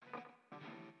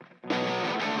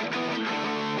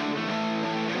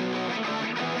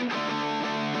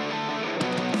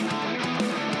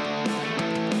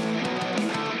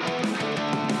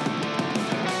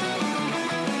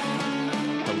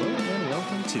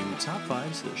to Top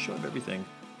Fives, the show of everything.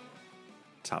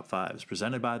 Top Fives,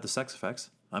 presented by the Sex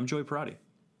Effects. I'm Joey Parati.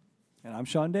 And I'm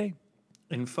Sean Day.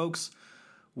 And folks,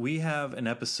 we have an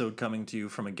episode coming to you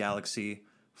from a galaxy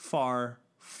far,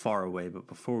 far away. But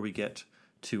before we get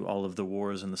to all of the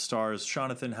wars and the stars,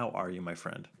 Jonathan, how are you, my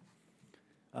friend?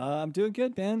 I'm doing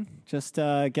good, man. Just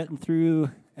getting through.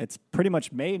 It's pretty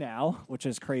much May now, which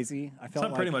is crazy. I felt It's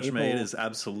not like pretty much April May. It is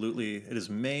absolutely. It is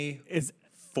May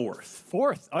 4th.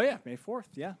 4th. Oh yeah, May 4th.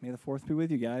 Yeah, May the 4th be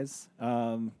with you guys.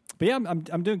 But yeah,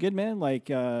 I'm doing good, man. Like,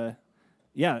 I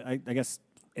guess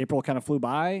April kind of flew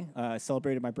by. I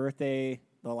celebrated my birthday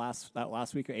that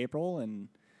last week of April, and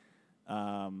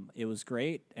it was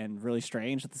great and really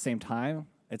strange at the same time.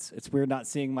 It's weird not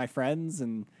seeing my friends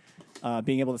and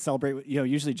being able to celebrate.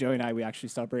 Usually Joey and I, we actually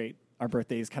celebrate our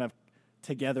birthdays kind of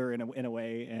together in a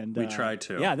way, and We try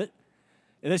to. Yeah,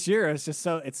 this year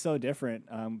it's so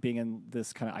different, being in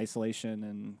this kind of isolation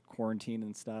and quarantine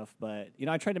and stuff. But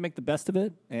I tried to make the best of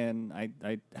it, and I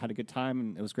had a good time,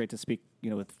 and it was great to speak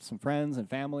with some friends and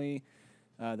family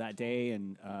that day.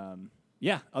 And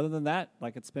other than that,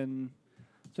 like it's been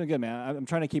good, man. I'm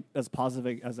trying to keep as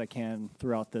positive as I can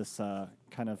throughout this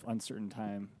kind of uncertain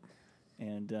time.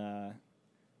 And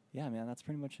man, that's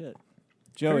pretty much it.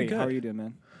 Joey, how are you doing,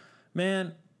 man?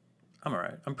 Man, I'm all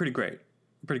right. I'm pretty great.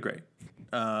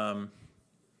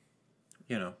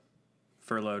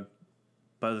 Furloughed,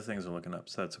 but other things are looking up,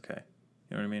 so that's okay.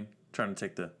 You know what I mean? Trying to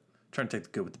take the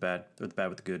good with the bad, or the bad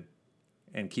with the good,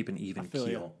 and keep an even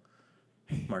keel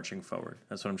marching forward.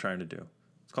 That's what I'm trying to do.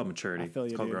 It's called maturity. It's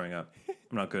called growing up. I'm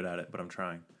not good at it, but I'm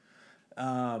trying.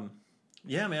 Man.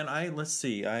 Let's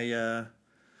see. I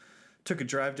took a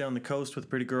drive down the coast with a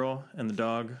pretty girl and the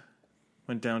dog.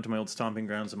 Went down to my old stomping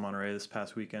grounds in Monterey this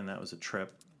past weekend. That was a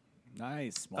trip.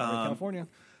 Nice. Monterey, California.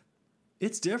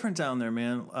 It's different down there,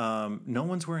 man. No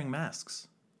one's wearing masks.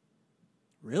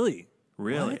 Really?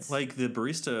 What? Like the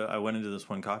barista, I went into this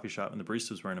one coffee shop and the barista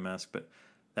was wearing a mask, but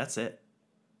that's it.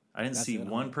 I didn't see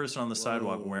one person on the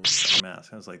sidewalk wearing a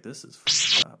mask. I was like, this is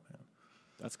f***ed up, man.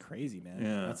 That's crazy, man.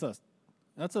 Yeah.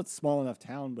 That's a small enough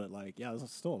town, but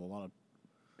there's still a lot of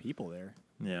people there.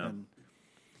 Yeah. And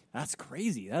that's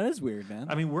crazy. That is weird, man.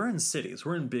 I mean, we're in cities.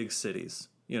 We're in big cities,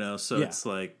 so it's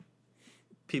like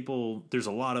people, there's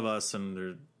a lot of us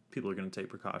and people are going to take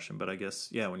precaution. But I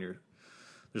guess, when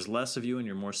there's less of you and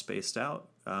you're more spaced out,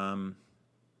 I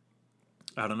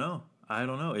don't know.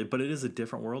 But it is a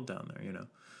different world down there,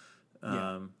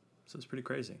 So it's pretty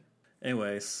crazy.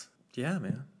 Anyways, yeah,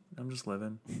 man, I'm just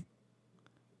living.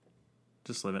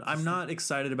 I'm not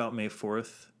excited about May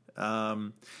 4th.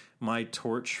 My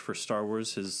torch for Star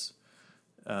Wars has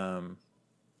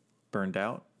burned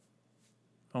out.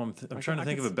 I'm trying to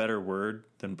think of a better word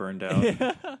than burned out.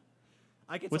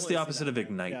 What's the opposite of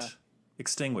ignite? Yeah.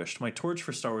 Extinguished. My torch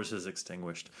for Star Wars is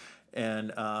extinguished.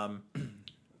 And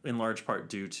in large part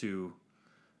due to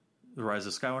The Rise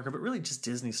of Skywalker, but really just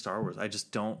Disney Star Wars. I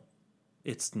just don't...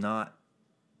 It's not.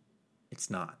 It's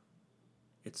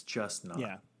just not.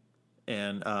 Yeah.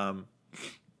 And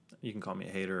you can call me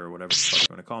a hater or whatever the fuck you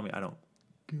want to call me. I don't.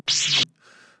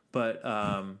 But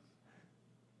I'm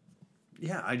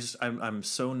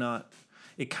so not.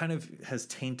 It kind of has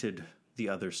tainted the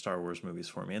other Star Wars movies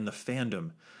for me, and the fandom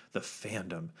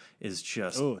is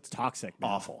just it's toxic,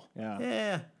 man. Awful.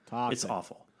 Yeah, toxic. It's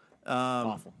awful.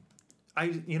 Awful.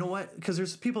 You know what? Because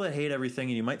there's people that hate everything,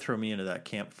 and you might throw me into that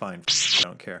camp. Fine, I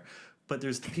don't care. But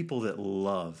there's the people that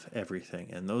love everything,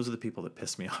 and those are the people that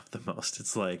piss me off the most.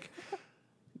 It's like,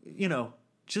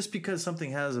 just because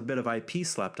something has a bit of IP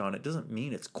slapped on it doesn't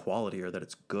mean it's quality or that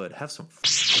it's good. Have some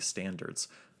standards.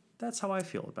 That's how I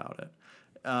feel about it.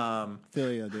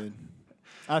 Feel you, dude.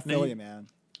 I feel you, man.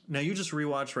 Now, you just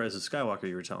rewatched Rise of Skywalker,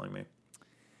 you were telling me.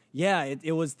 Yeah,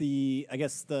 it was the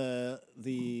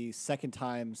second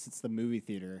time since the movie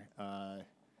theater,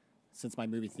 since my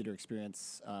movie theater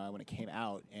experience when it came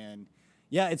out. And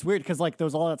yeah, it's weird because there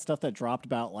was all that stuff that dropped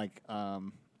about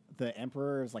the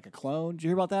Emperor is like a clone. Did you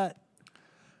hear about that?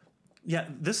 Yeah,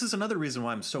 this is another reason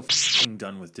why I'm so f***ing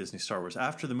done with Disney Star Wars.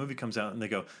 After the movie comes out and they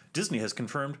go, Disney has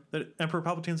confirmed that Emperor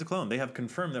Palpatine's a clone. They have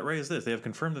confirmed that Rey is this. They have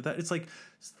confirmed that. It's like,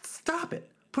 stop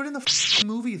it. Put in the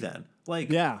movie then.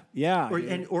 Yeah.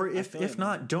 Or if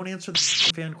not, don't answer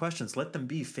the fan questions. Let them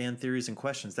be fan theories and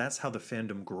questions. That's how the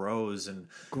fandom grows and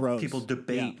people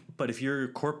debate. Yeah. But if you're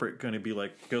corporate going to be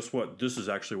like, guess what? This is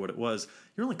actually what it was.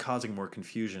 You're only causing more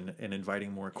confusion and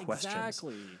inviting more questions.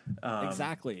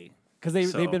 Exactly. Because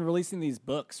they've been releasing these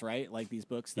books, right? Like these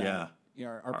books that are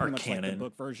pretty much canon. Like the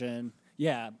book version.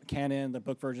 Yeah, canon, the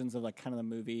book versions of kind of the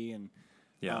movie and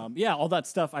Yeah. All that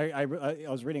stuff I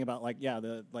was reading about,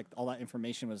 all that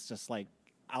information was just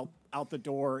out the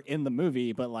door in the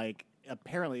movie, but like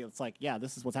apparently it's like, yeah,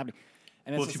 this is what's happening.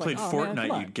 And well, it's if you like, played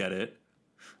Fortnite, you'd get it.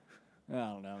 I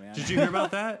don't know, man. Did you hear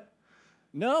about that?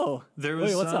 No. There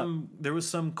was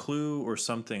some clue or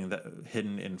something that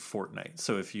hidden in Fortnite.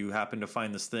 So if you happen to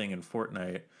find this thing in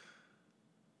Fortnite,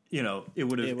 you know, it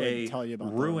would have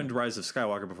ruined Rise of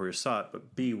Skywalker before you saw it,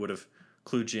 but B would have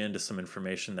clued you into some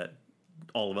information that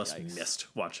all of us missed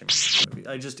watching the movie.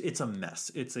 It's a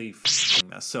mess. It's a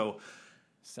mess. So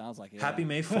sounds like it. Happy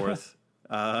May 4th.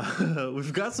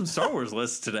 We've got some Star Wars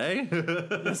lists today.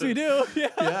 Yes, we do.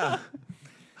 Yeah.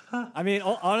 I mean,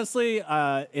 honestly,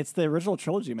 it's the original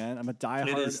trilogy, man. I'm a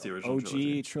diehard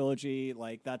OG trilogy.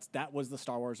 Like that was the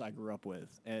Star Wars I grew up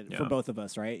with, and for both of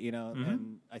us, right? You know,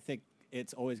 and I think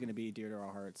it's always going to be dear to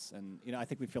our hearts. And you know, I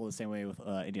think we feel the same way with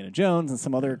Indiana Jones and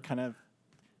some other kind of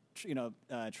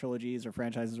trilogies or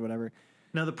franchises or whatever.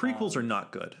 Now the prequels are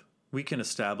not good. We can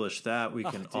establish that. We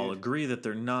can all agree that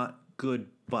they're not good,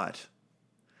 but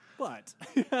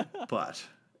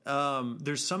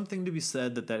there's something to be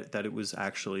said that it was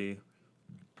actually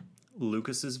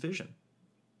Lucas's vision,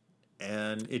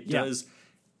 and it does.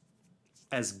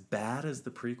 As bad as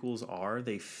the prequels are,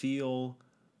 they feel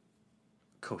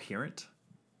coherent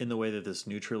in the way that this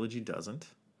new trilogy doesn't.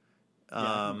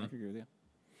 I can agree with you.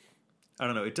 I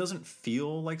don't know. It doesn't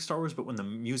feel like Star Wars, but when the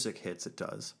music hits, it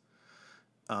does.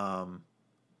 I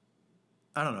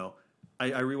don't know. I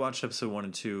rewatched episode 1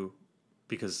 and 2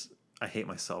 because I hate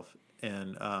myself.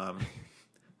 And I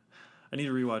need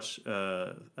to rewatch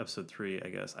episode 3, I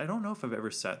guess. I don't know if I've ever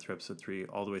sat through episode 3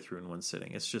 all the way through in one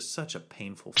sitting. It's just such a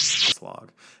painful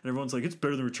slog. And everyone's like, it's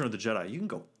better than Return of the Jedi. You can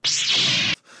go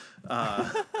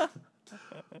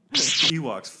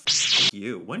Ewoks,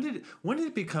 you. When did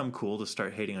it become cool to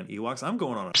start hating on Ewoks? I'm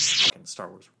going on a Star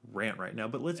Wars rant right now,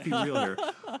 but let's be real here.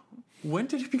 When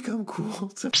did it become cool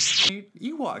to hate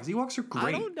Ewoks? Ewoks are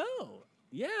great. I don't know.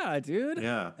 Yeah, dude.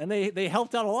 Yeah, and they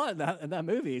helped out a lot in that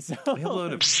movie. So they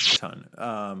helped a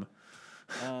ton.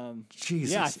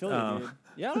 Jesus. Yeah, I feel you, dude.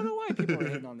 Yeah, I don't know why people are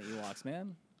hating on the Ewoks,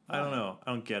 man. I don't know.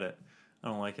 I don't get it. I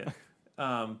don't like it.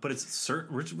 But it's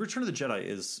certain. Return of the Jedi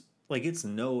is like, it's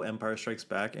no Empire Strikes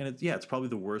Back, and it's probably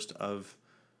the worst of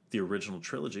the original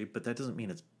trilogy. But that doesn't mean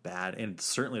it's bad, and it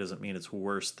certainly doesn't mean it's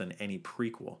worse than any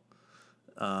prequel.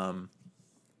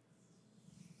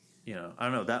 You know, I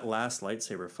don't know, that last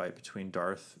lightsaber fight between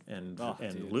Darth and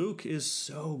Luke is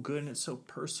so good, and it's so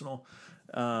personal.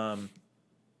 I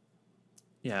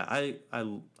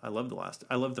love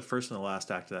the first and the last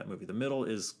act of that movie. The middle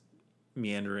is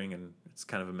meandering and it's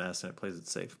kind of a mess, and it plays it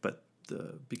safe, but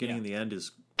the beginning and the end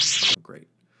is great.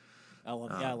 I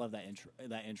love that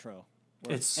intro.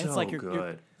 It's so like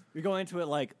good. You're going into it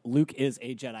like Luke is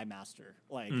a Jedi master.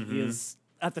 Like he is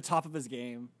at the top of his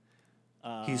game.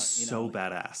 He's so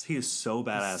badass. He is so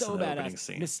badass in the opening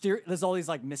scene. There's all these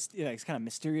like it's kind of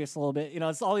mysterious a little bit. You know,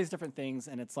 it's all these different things,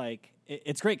 and it's like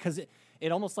it's great because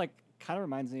it almost like kind of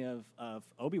reminds me of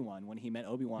Obi-Wan when he met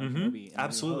Obi-Wan Kenobi.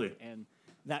 Absolutely. And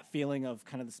that feeling of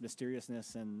kind of this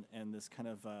mysteriousness and this kind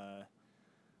of I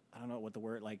don't know what the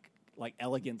word like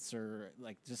elegance or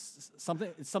like just something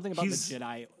about the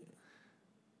Jedi,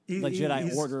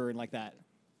 Jedi Order and like that.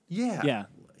 Yeah.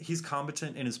 He's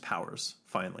competent in his powers,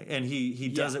 finally. And he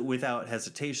does it without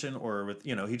hesitation or with,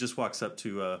 he just walks up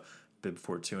to Bib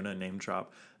Fortuna, name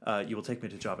drop. You will take me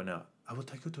to Jabba now. I will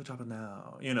take you to Jabba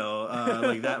now.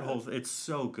 Like that whole, it's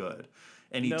so good.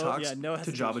 And he talks to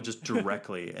Jabba just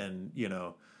directly. And,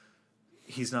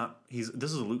 this is a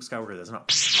Luke Skywalker that's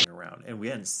not around. And we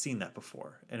hadn't seen that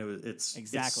before. And it's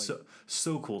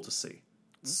so cool to see.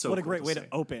 What a great way to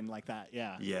open like that.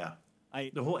 Yeah. Yeah.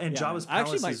 Jabba's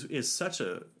palace is such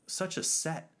a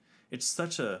set. It's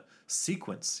such a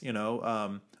sequence,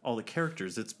 all the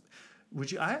characters. I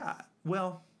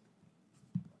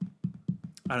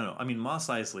don't know. I mean, Mos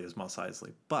Eisley is Mos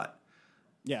Eisley, but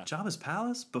Jabba's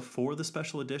palace before the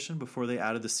special edition, before they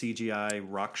added the CGI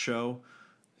rock show,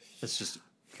 it's just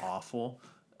awful.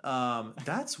 I'd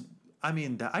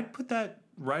put that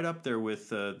right up there with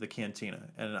the cantina,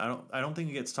 and I don't think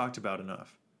it gets talked about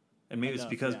enough. And maybe it's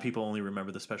because people only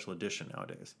remember the special edition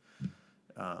nowadays.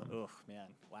 Oh man,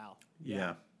 wow.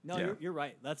 Yeah. No, you're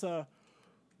right. That's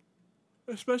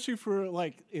especially for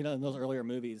like in those earlier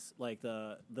movies, like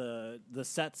the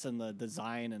sets and the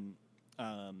design, and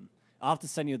I'll have to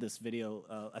send you this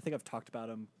video. I think I've talked about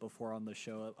them before on the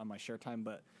show on my share time,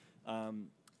 but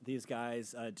these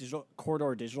guys,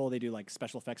 Corridor Digital, they do like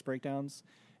special effects breakdowns,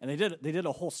 and they did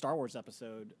a whole Star Wars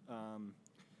episode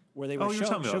where they were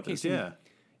showcasing.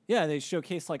 Yeah, they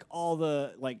showcase like all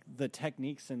the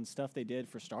techniques and stuff they did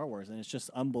for Star Wars, and it's just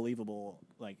unbelievable.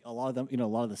 Like a lot of them, a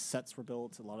lot of the sets were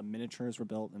built, a lot of miniatures were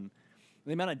built, and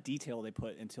the amount of detail they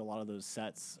put into a lot of those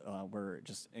sets were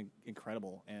just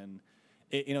incredible, and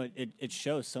it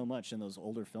shows so much in those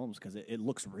older films because it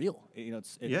looks real.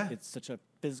 It's such a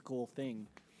physical thing,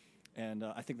 and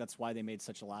I think that's why they made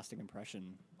such a lasting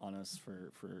impression on us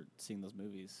for seeing those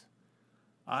movies.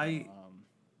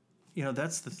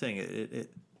 That's the thing.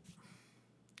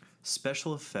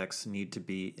 Special effects need to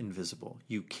be invisible.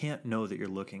 You can't know that you're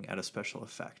looking at a special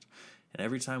effect. And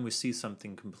every time we see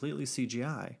something completely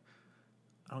CGI,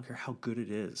 I don't care how good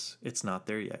it is, it's not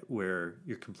there yet where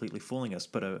you're completely fooling us.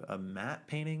 But a matte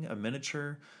painting, a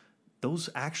miniature,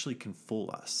 those actually can fool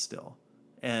us still.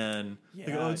 And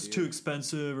it's too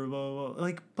expensive or blah, blah,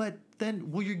 blah. But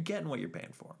then, you're getting what you're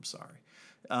paying for. I'm sorry.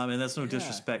 And that's no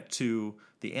disrespect to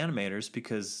the animators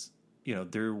because,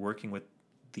 they're working with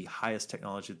the highest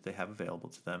technology that they have available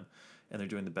to them, and they're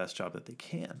doing the best job that they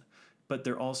can. But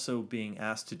they're also being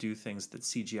asked to do things that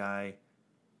CGI,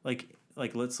 like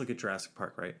let's look at Jurassic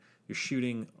Park, right? You're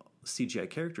shooting CGI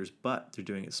characters, but they're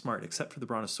doing it smart. Except for the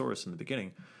Brontosaurus in the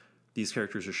beginning, these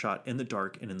characters are shot in the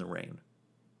dark and in the rain,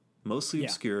 mostly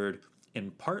obscured,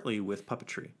 and partly with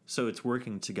puppetry. So it's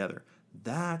working together.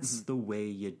 That's the way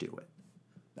you do it.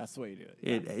 That's the way you do it.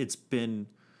 Yeah.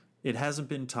 It hasn't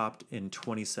been topped in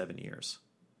 27 years.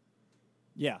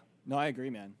 Yeah. No, I agree,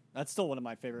 man. That's still one of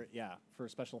my favorite, for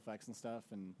special effects and stuff.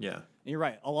 And you're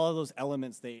right. A lot of those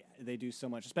elements they do so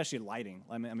much, especially lighting.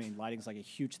 I mean, lighting's like a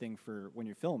huge thing for when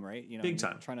you film, right? Big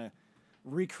time. Trying to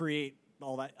recreate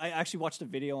all that. I actually watched a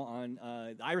video on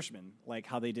The Irishman, like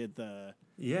how they did the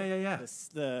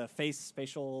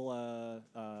facial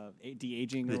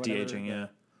de-aging. The de-aging,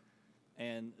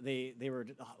 And they were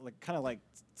like kind of like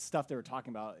stuff they were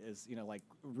talking about is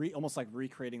almost like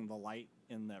recreating the light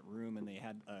in that room, and they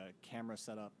had a camera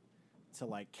set up to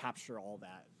like capture all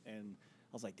that. And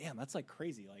I was like, damn, that's like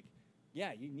crazy. Like,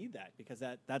 yeah, you need that because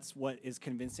that's what is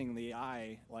convincing the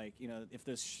eye. Like,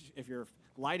 if your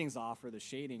lighting's off or the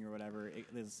shading or whatever,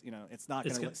 it's not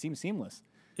going to seem seamless.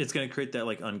 It's going to create that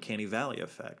like uncanny valley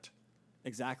effect.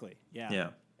 Exactly. Yeah. Yeah.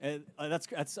 And I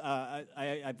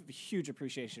have a huge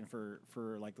appreciation for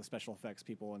like the special effects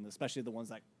people, and especially the ones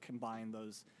that combine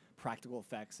those practical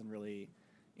effects and really,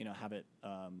 have it,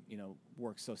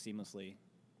 work so seamlessly.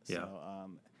 So,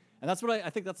 and that's what I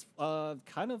think that's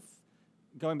kind of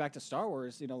going back to Star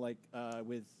Wars,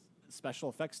 with special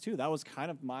effects too. That was kind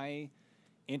of my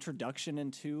introduction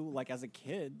into, like, as a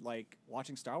kid, like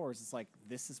watching Star Wars. It's like,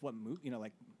 this is what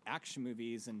like action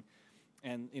movies and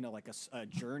like a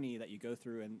journey that you go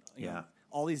through, and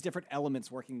all these different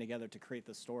elements working together to create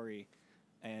the story,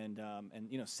 and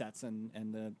sets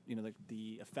and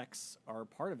the effects are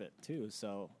part of it too.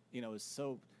 So it was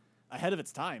so ahead of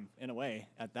its time in a way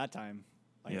at that time.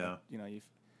 Like,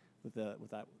 with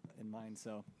that in mind.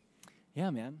 So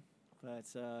man, but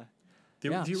the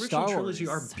original trilogy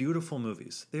are beautiful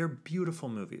movies. They are beautiful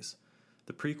movies.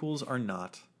 The prequels are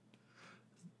not.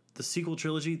 The sequel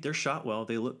trilogy, they're shot well.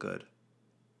 They look good.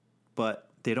 But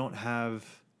they don't have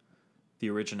the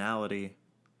originality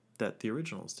that the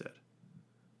originals did.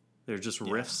 They're just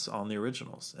riffs on the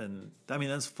originals, and I mean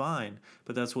that's fine.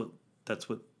 But that's what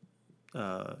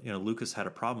Lucas had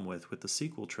a problem with the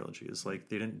sequel trilogy. Is like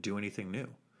they didn't do anything new.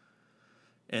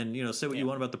 And say what you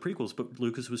want about the prequels, but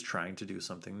Lucas was trying to do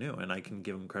something new, and I can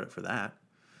give him credit for that.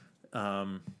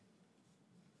 I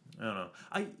don't know.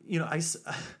 I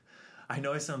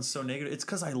know I sound so negative. It's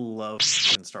because I love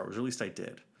Star Wars. Or at least I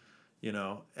did. And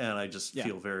I just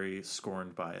feel very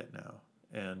scorned by it now.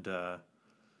 And,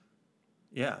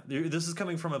 this is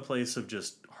coming from a place of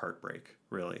just heartbreak,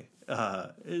 really.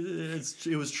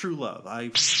 It was true love.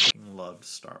 I loved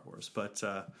Star Wars, but,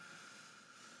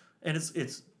 and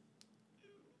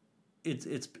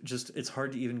it's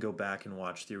hard to even go back and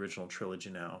watch the original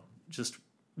trilogy now. Just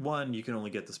one, you can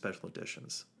only get the special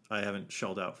editions. I haven't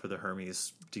shelled out for the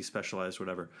Hermes despecialized,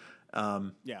 whatever.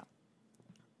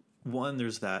 One,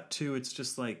 there's that. Two, it's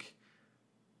just like,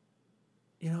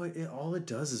 all it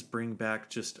does is bring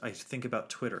back I think about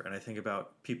Twitter, and I think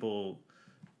about people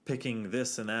picking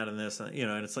this and that and this, and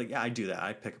it's like, I do that.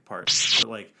 I pick apart. But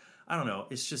like, I don't know.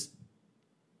 It's just,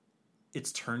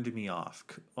 it's turned me off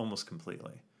almost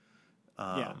completely.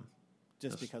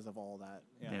 Just because of all that.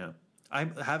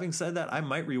 Having said that, I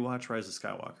might rewatch Rise of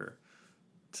Skywalker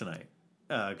tonight.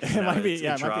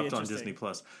 It dropped on Disney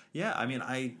Plus. Yeah, I mean,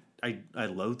 I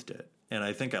loathed it, and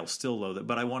I think I'll still loathe it,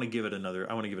 but I want to give it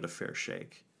a fair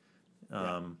shake.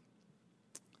 I'm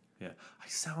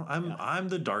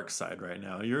the dark side right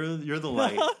now. You're the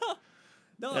light.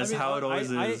 No, it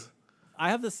always is. I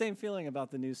have the same feeling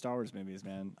about the new Star Wars movies,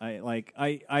 man.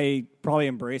 I probably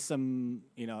embrace them.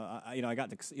 I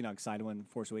got excited when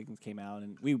Force Awakens came out,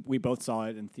 and we both saw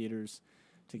it in theaters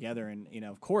together. And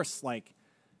of course, like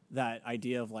that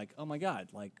idea of like, oh my God,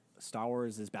 like Star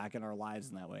Wars is back in our lives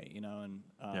in that way, and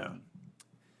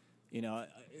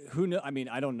who know? I mean,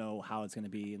 I don't know how it's going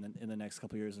to be in the next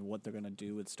couple of years and what they're going to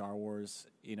do with Star Wars.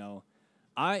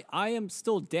 I am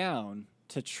still down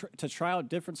to try out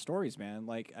different stories, man.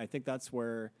 Like I think that's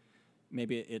where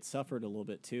maybe it suffered a little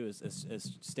bit too,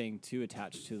 is staying too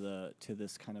attached to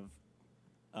this kind of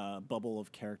bubble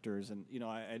of characters. And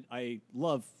I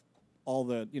love all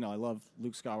the I love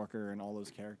Luke Skywalker and all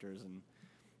those characters, and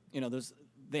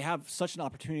they have such an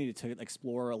opportunity to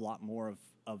explore a lot more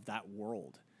of that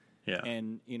world. Yeah.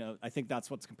 And I think that's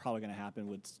what's probably going to happen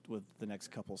with the next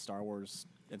couple Star Wars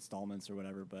installments or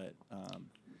whatever. But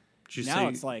now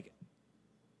it's like,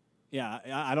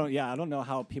 I don't know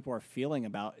how people are feeling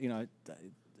about I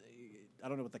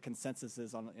don't know what the consensus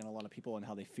is on a lot of people and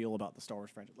how they feel about the Star Wars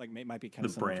franchise. Like it might be kind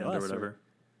of the brand or whatever.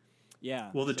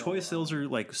 Well, the toy sales are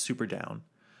like super down.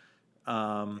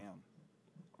 There's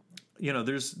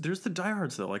the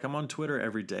diehards though. Like I'm on Twitter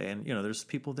every day, and there's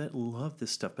people that love this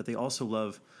stuff, but they also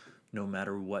love no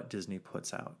matter what Disney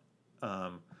puts out.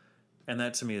 And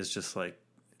that to me is just like,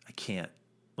 I can't,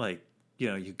 like,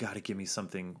 you got to give me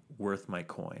something worth my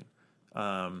coin.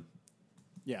 Even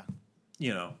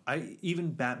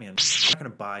Batman, I'm not going to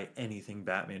buy anything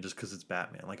Batman just because it's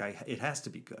Batman. Like it has to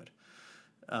be good.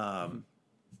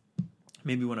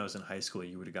 Maybe when I was in high school,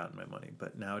 you would have gotten my money,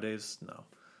 but nowadays, no.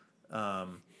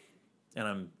 And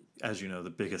I'm, as you know, the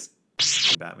biggest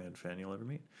Batman fan you'll ever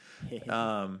meet.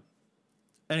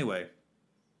 Anyway.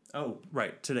 Oh,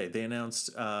 right. Today they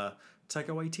announced Taika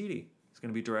Waititi is going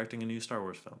to be directing a new Star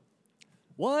Wars film.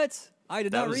 What? I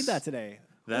did not read that today.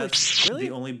 That's really?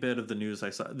 the only bit of the news I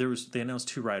saw. They announced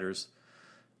 2 writers,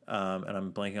 and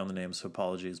I'm blanking on the names, so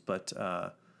apologies. But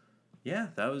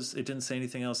it didn't say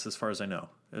anything else as far as I know.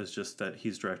 It was just that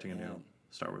he's directing a new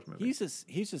Star Wars movie. He's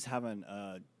just having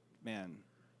a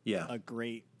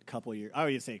great couple years. I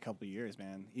would say a couple of years,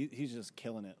 man. He's just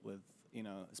killing it with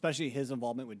especially his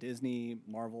involvement with Disney,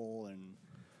 Marvel, and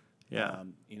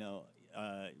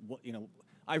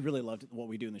I really loved What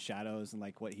We Do in the Shadows and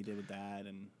like what he did with that,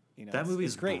 and that movie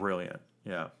is great, brilliant.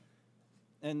 Yeah,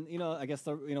 and I guess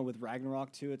with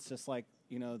Ragnarok too, it's just like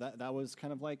that was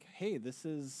kind of like, hey, this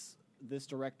is this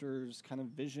director's kind of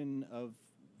vision of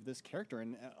this character,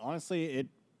 and honestly, it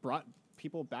brought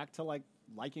people back to like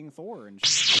liking Thor and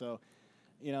so.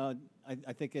 I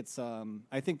think it's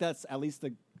I think that's at least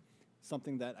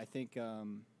something that I think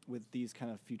with these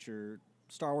kind of future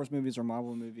Star Wars movies or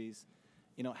Marvel movies,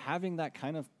 having that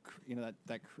kind of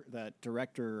that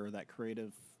director or that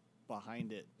creative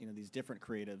behind it, these different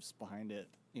creatives behind it,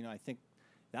 I think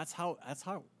that's how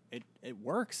it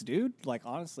works, dude. Like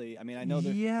honestly, I mean, I know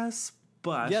that yes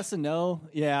and no,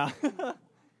 yeah,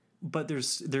 but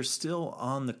they're still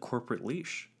on the corporate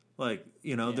leash, like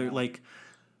they're like.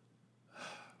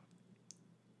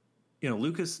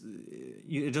 Lucas,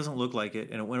 it doesn't look like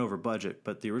it, and it went over budget,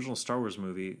 but the original Star Wars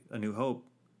movie, A New Hope,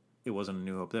 it wasn't A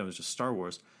New Hope then, it was just Star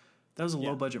Wars. That was a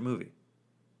low-budget movie,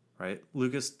 right?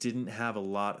 Lucas didn't have a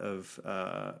lot of,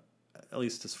 at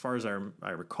least as far as I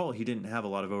recall, he didn't have a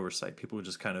lot of oversight. People were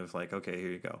just kind of like, okay, here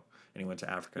you go. And he went to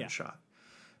Africa and shot.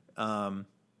 Or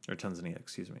Tanzania,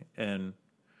 excuse me. And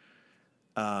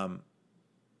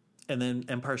then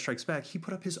Empire Strikes Back, he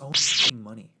put up his own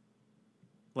money.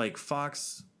 Like,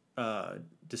 Fox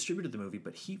distributed the movie,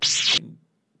 but he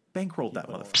bankrolled that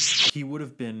motherfucker. He would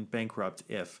have been bankrupt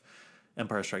if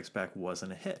Empire Strikes Back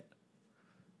wasn't a hit.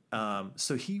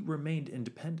 So he remained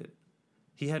independent.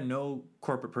 He had no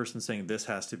corporate person saying this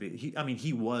has to be.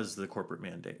 He was the corporate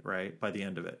mandate, right? By the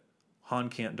end of it, Han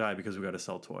can't die because we got to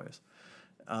sell toys.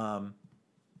 But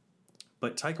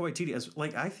Taika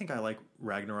Waititi, I think I like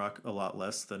Ragnarok a lot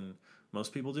less than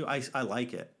most people do. I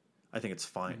like it. I think it's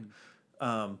fine.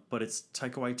 But it's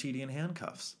Taika Waititi in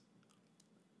handcuffs.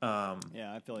 I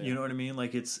feel you know what I mean?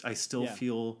 Like I still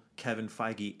feel Kevin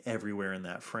Feige everywhere in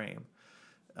that frame.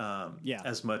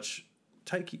 As much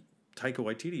Taika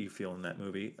Waititi you feel in that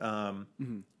movie. And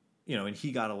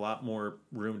he got a lot more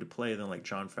room to play than like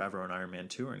Jon Favreau in Iron Man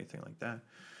 2 or anything like that.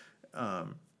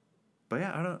 But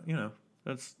yeah, I don't.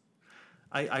 That's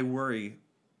I worry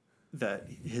that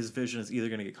his vision is either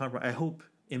going to get compromised. I hope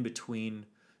in between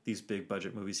these big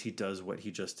budget movies, he does what he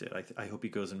just did. I hope he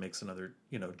goes and makes another,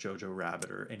 Jojo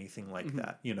Rabbit or anything like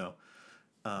that,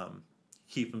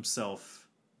 keep himself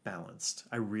balanced.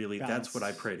 That's what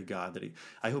I pray to God, that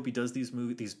I hope he does these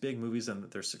big movies and that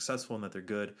they're successful and that they're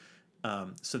good.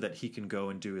 so that he can go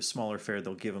and do a smaller fare.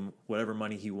 They'll give him whatever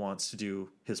money he wants to do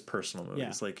his personal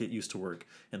movies, like it used to work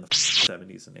in the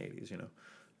 70s and 80s. You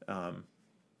know,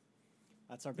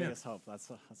 that's our biggest hope. That's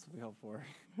what we hope for.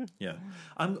 Yeah,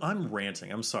 I'm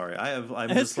ranting. I'm sorry. I'm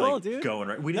it's just cool, like dude. going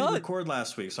right. We didn't record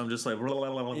last week, so I'm just like. Blah,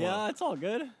 blah, blah, blah. Yeah, it's all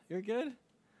good. You're good.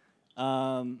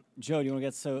 Joe, do you want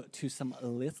to get to some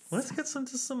lists? Let's get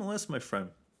to some lists, my friend.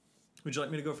 Would you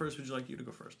like me to go first? Would you like you to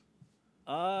go first?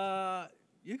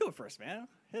 You go first, man.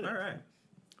 Hit it. All right.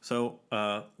 So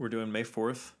we're doing May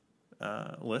 4th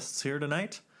lists here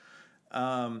tonight.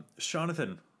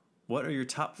 Jonathan, what are your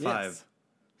top 5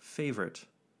 favorite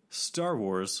Star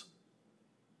Wars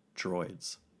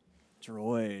droids?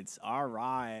 Droids. All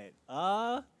right.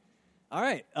 All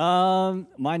right.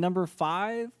 My number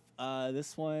 5.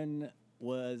 This one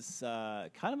was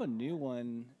kind of a new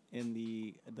one in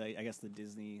the I guess the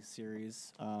Disney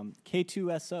series.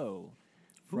 K2SO.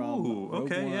 From Ooh,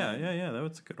 okay, Rogue One. yeah. That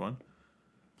was a good one.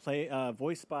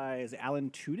 Voiced by Alan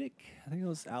Tudyk. I think it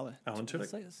was Alan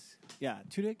Tudyk. Yeah,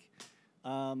 Tudyk.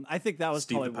 I think that was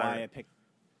Steve probably the Pirate. why I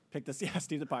picked this. Yeah,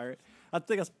 Steve the Pirate. I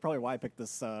think that's probably why I picked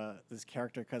this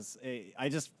character, because I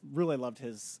just really loved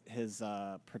his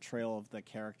portrayal of the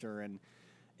character, and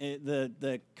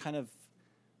the kind of,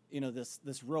 you know,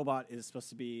 this robot is supposed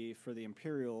to be for the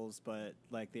Imperials, but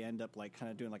like they end up like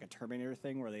kind of doing like a Terminator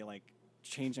thing where they like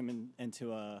change him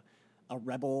into a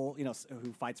rebel, you know,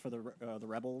 who fights for the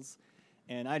rebels.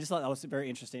 And I just thought that was very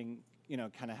interesting, you know,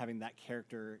 kind of having that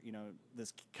character, you know,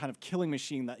 this kind of killing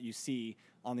machine that you see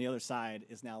on the other side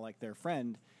is now like their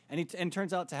friend. And he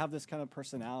turns out to have this kind of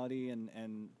personality,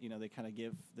 and you know, they kind of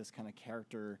give this kind of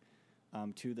character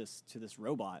to this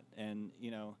robot. And,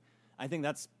 you know, I think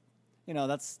that's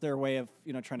their way of,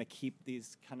 you know, trying to keep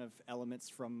these kind of elements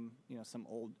from, you know, some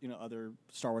old, you know, other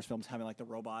Star Wars films, having like the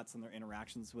robots and their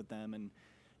interactions with them, and,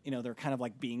 you know, they're kind of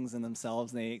like beings in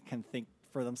themselves, and they can think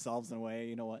for themselves in a way,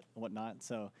 you know, whatnot.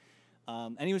 So,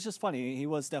 and he was just funny. He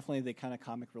was definitely the kind of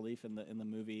comic relief in the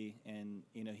movie, and,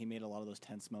 you know, he made a lot of those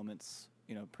tense moments,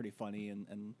 you know, pretty funny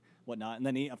and whatnot. And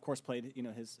then he, of course, played, you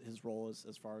know, his role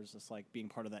as far as just like being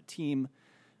part of that team,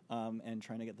 and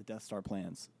trying to get the Death Star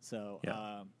plans. So.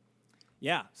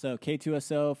 Yeah. So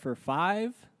K2SO for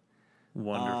 5.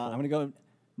 Wonderful. I'm going to go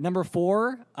number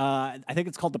 4. I think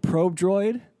it's called the Probe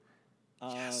Droid.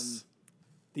 Yes.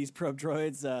 These Probe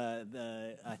Droids,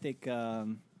 I think,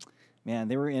 man,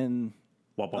 they were in.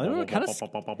 They're kind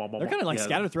of like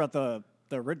scattered throughout the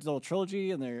original trilogy,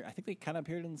 and I think they kind of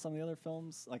appeared in some of the other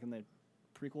films, like in the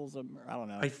prequels. I don't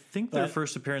know. I think their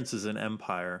first appearance is in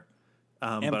Empire,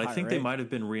 but I think they might have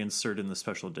been reinserted in the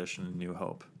special edition in New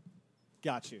Hope.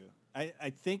 Got you.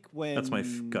 I think when... That's my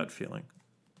gut feeling.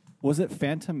 Was it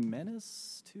Phantom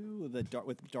Menace, too?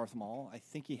 With Darth Maul? I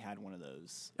think he had one of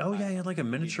those. Oh, yeah, he had like a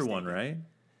miniature one, right?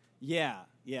 Yeah.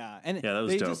 And yeah, that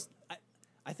was dope.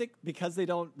 I think because they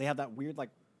have that weird like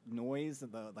noise,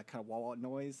 and the kind of wah-wah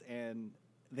noise, and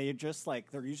they're just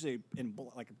like, they're usually in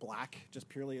like black, just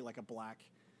purely like a black,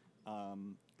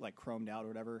 like chromed out or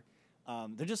whatever.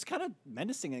 They're just kind of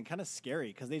menacing and kind of scary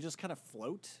because they just kind of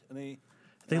float, and they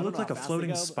look like a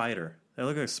floating spider. They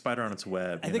look like a spider on its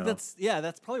web. I think that's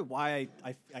probably why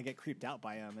I get creeped out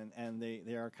by them, and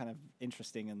they are kind of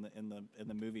interesting in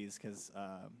the movies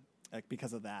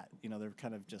because of that. You know, they're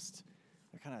kind of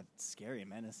scary and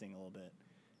menacing a little bit.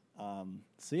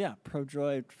 So yeah, Pro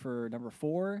Droid for number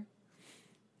 4,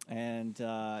 and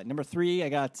number 3 I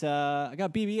got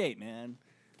BB-8, man.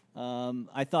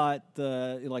 I thought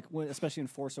especially in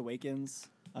Force Awakens.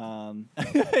 I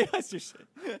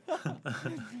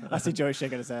see Joey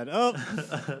shaking his head. Oh,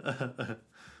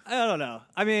 I don't know.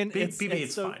 I mean,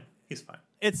 BB-8's fine. He's fine.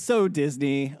 It's so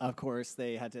Disney. Of course,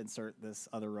 they had to insert this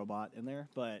other robot in there,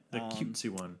 but the cutesy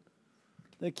one.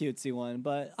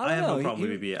 But I have no problem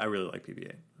with BB-8. I really like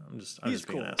BB-8. I'm just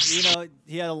cool. being an ass. You know,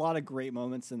 he had a lot of great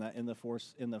moments in the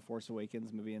Force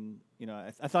Awakens movie, and you know,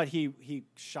 I thought he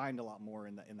shined a lot more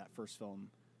in that first film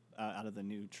out of the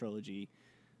new trilogy.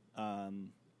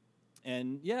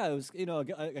 And yeah, it was, you know,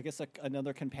 I guess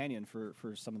another companion for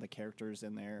some of the characters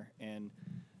in there, and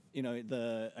you know,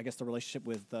 the relationship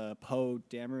with Poe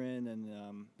Dameron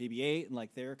and BB-8 and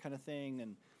like their kind of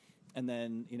thing, and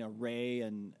then, you know, Rey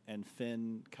and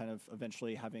Finn kind of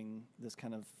eventually having this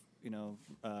kind of, you know,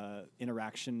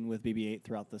 interaction with BB-8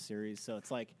 throughout the series. So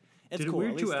it's like, it's cool. Did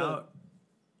it weird you out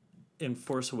in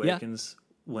Force Awakens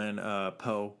when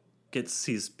Poe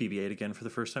sees BB-8 again for the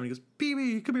first time? He goes,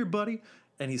 "BB, come here, buddy,"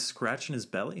 and he's scratching his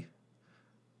belly.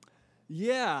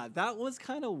 Yeah, that was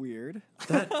kind of weird.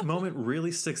 That moment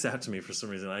really sticks out to me for some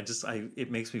reason.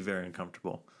 It makes me very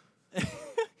uncomfortable.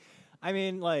 I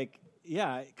mean, like,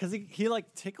 Yeah, because he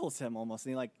like tickles him almost,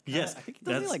 and he like yes, I think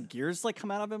doesn't he like gears like come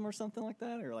out of him or something like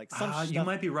that, or like some you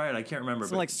might be right. I can't remember.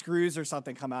 Some like screws or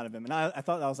something come out of him, and I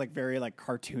thought that was like very like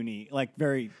cartoony, like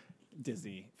very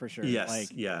Disney for sure. Yes, like,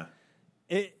 yeah.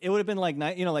 It would have been like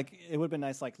nice, like it would have been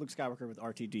nice like Luke Skywalker with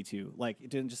R2D2, like it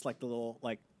didn't just like the little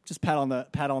like just pat on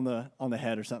the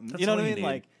head or something. That's you know what I you mean? need.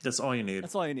 Like that's all you need.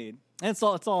 That's all you need. And it's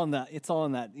all in that. It's all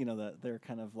in that. They're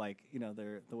kind of like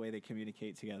the way they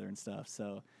communicate together and stuff.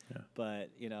 So, yeah. But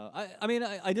I mean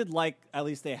I did like at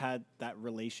least they had that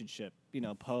relationship.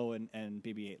 Poe and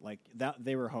BB-8 like that.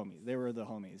 They were homies. They were the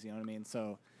homies. You know what I mean?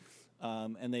 So.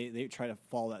 And they try to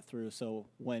follow that through. So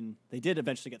when they did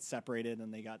eventually get separated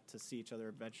and they got to see each other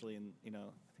eventually, and I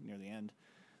think near the end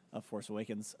of Force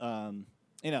Awakens,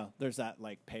 there's that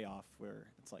like payoff where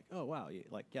it's like, oh wow,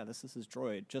 this is his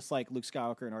droid, just like Luke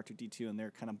Skywalker and R2D2, and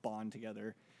they're kind of bond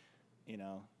together.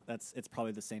 It's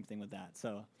probably the same thing with that.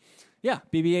 So, yeah,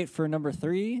 BB-8 for number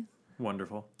 3.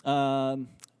 Wonderful.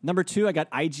 Number 2, I got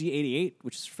IG-88,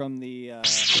 which is from the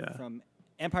from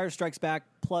Empire Strikes Back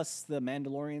plus the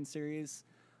Mandalorian series.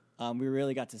 We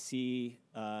really got to see,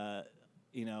 how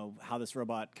this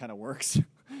robot kind of works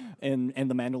in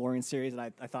the Mandalorian series, and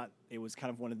I thought it was kind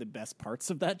of one of the best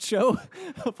parts of that show.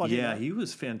 Yeah, he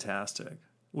was fantastic.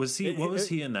 Was he? What was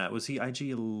he in that? Was he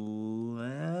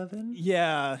IG-11?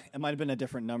 Yeah, it might have been a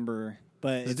different number,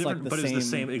 but it's like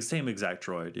the same exact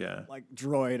droid. Yeah, like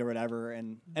droid or whatever,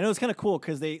 and it was kind of cool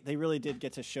because they really did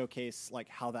get to showcase like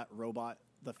how that robot.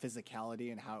 The physicality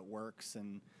and how it works,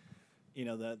 and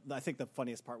I think the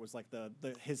funniest part was like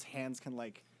his hands can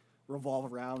like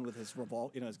revolve around with his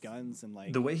his guns, and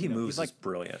like the way he moves like, is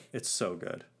brilliant. It's so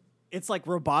good. It's like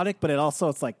robotic, but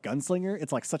it's like gunslinger.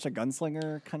 It's like such a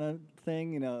gunslinger kind of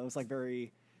thing. It was like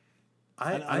very.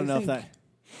 I don't know if that.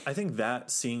 I think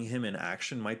that seeing him in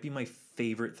action might be my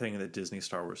favorite thing that Disney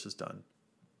Star Wars has done.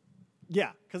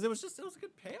 Yeah, because it was a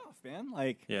good payoff, man.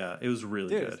 Like yeah, it was really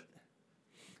good.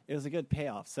 It was a good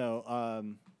payoff. So,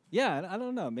 yeah, I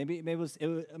don't know. Maybe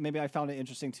I found it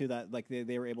interesting too that like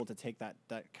they were able to take that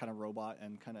kind of robot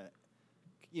and kind of,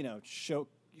 show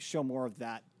more of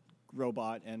that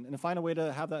robot and find a way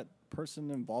to have that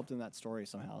person involved in that story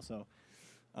somehow. So,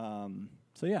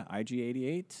 yeah,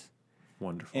 IG-88.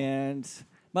 Wonderful. And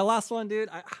my last one, dude.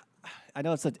 I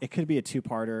know it could be a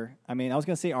 2-parter. I mean, I was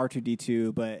gonna say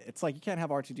R2D2, but it's like you can't have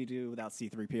R2D2 without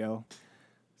C-3PO.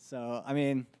 So, I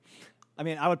mean,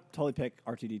 I would totally pick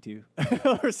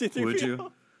R2D2 or C-3PO. Would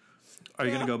you? Are you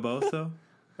going to go both, though?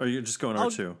 Or are you just going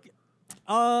R2?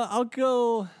 I'll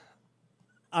go...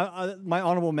 my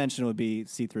honorable mention would be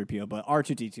C-3PO, but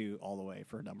R2D2 all the way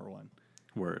for number 1.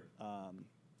 Word.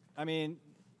 I mean,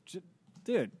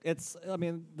 dude,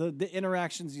 the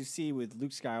interactions you see with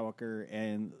Luke Skywalker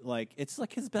and, like, it's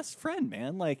like his best friend,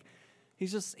 man. Like,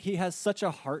 he has such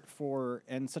a heart for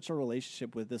and such a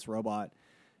relationship with this robot.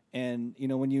 And,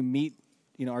 when you meet,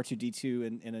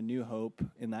 R2D2 in A New Hope,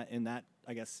 in that,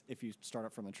 I guess, if you start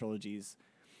up from the trilogies,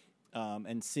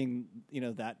 and seeing,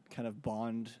 that kind of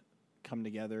bond come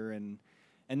together and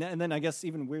then I guess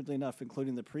even weirdly enough,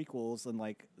 including the prequels and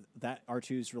like that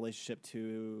R2's relationship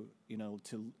to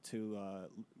Anakin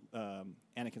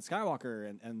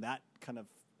Skywalker and that kind of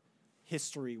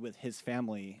history with his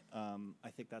family, I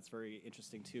think that's very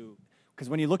interesting too. Because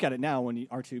when you look at it now, when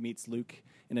R2 meets Luke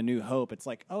in A New Hope, it's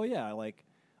like, oh yeah, like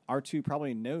R2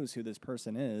 probably knows who this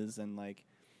person is and like,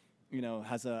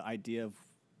 has an idea of,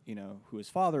 who his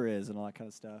father is and all that kind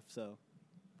of stuff. So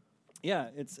yeah,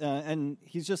 it's and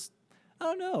he's just, I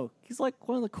don't know, he's like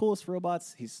one of the coolest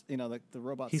robots. He's the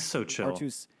robots. He's so chill.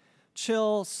 R2's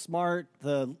chill, smart.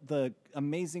 The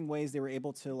amazing ways they were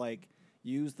able to like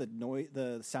use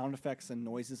the sound effects and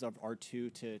noises of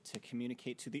R2 to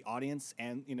communicate to the audience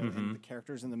and and the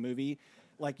characters in the movie.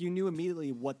 Like you knew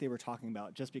immediately what they were talking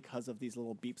about just because of these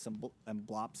little beeps and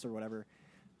blops or whatever.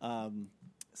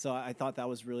 So I thought that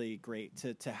was really great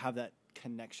to have that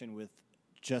connection with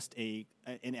just an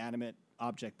inanimate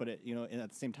object, but and at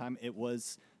the same time it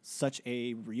was such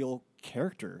a real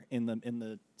character in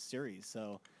the series.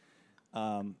 So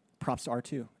props to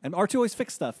R2. And R2 always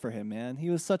fixed stuff for him, man.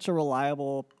 He was such a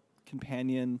reliable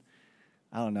companion.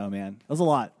 I don't know, man. It was a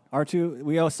lot. R2,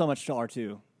 we owe so much to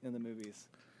R2 in the movies.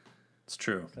 It's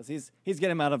true. Because he's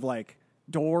getting him out of like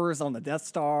doors on the Death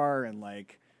Star and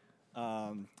like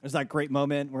there's that great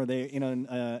moment where they, in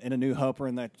A New Hope, are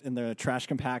in the trash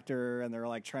compactor and they're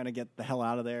like trying to get the hell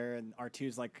out of there, and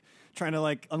R2's like trying to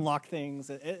like unlock things.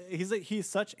 He's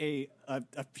such a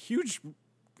huge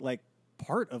like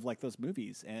part of like those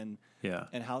movies and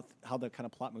how the kind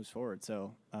of plot moves forward.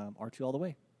 So R2 all the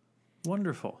way.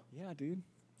 Wonderful. Yeah, dude.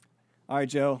 All right,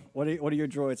 Joe. What are your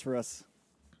droids for us?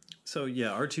 So yeah,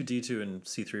 R2D2 and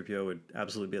C3PO would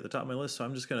absolutely be at the top of my list. So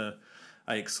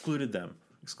I excluded them,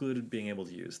 excluded being able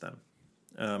to use them,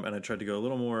 and I tried to go a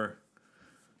little more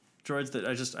droids that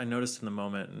I noticed in the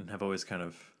moment and have always kind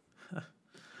of.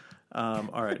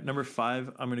 All right, number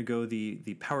 5, I'm going to go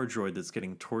the power droid that's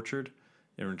getting tortured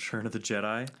in Return of the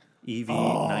Jedi,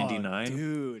 EV-99.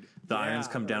 Dude, the irons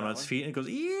come down on its feet and it goes,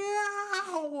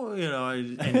 yeah,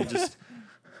 and it just.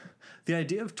 The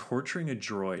idea of torturing a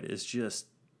droid is just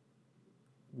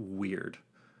weird.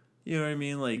 You know what I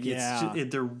mean? Like,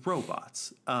 they're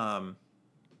robots. But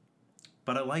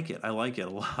I like it. I like it a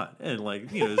lot. And, like,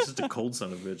 it's just a cold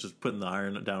son of a bitch just putting the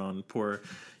iron down on poor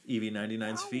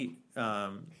EV-99's feet.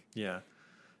 Yeah.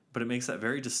 But it makes that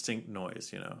very distinct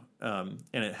noise, and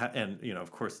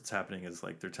of course it's happening is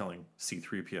like they're telling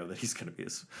C-3PO that he's going to be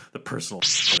the personal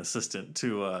assistant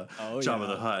to Jabba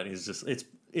the Hutt. He's just,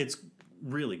 it's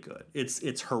really good.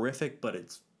 It's horrific, but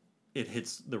it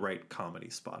hits the right comedy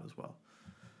spot as well.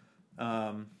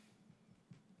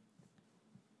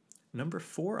 Number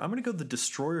 4, I'm going to go the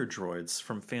Destroyer droids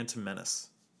from Phantom Menace.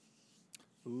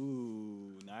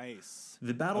 Ooh, nice.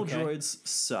 The battle droids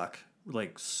suck,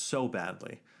 like, so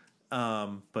badly.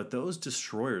 But those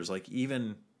destroyers, like,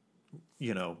 even,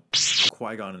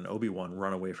 Qui-Gon and Obi-Wan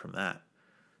run away from that.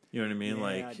 You know what I mean? Yeah,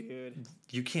 like, dude.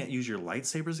 You can't use your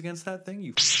lightsabers against that thing?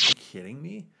 You kidding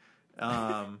me?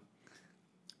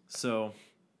 So,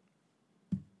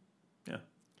 yeah,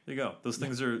 there you go. Those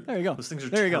things are Those things are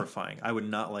terrifying. I would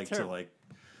not like to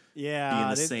be in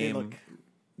the same. They look,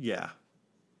 yeah,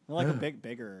 they're like a bit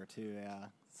bigger too. Yeah,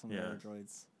 some of the other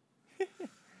droids.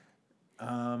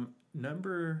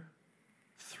 Number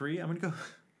 3, I'm gonna go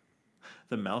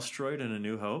the mouse droid in A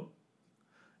New Hope.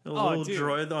 A little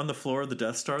droid on the floor of the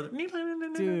Death Star. Dude.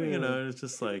 It's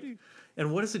just like,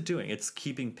 and what is it doing? It's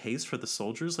keeping pace for the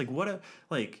soldiers. Like, what a,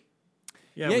 like,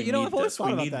 yeah, we need this.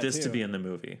 We need this to be in the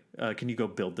movie. Can you go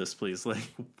build this, please? Like,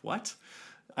 what?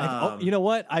 You know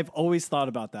what? I've always thought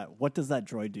about that. What does that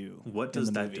droid do? What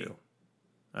does that do?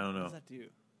 I don't know. What does that do?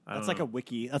 That's like a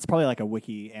wiki. That's probably like a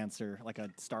wiki answer, like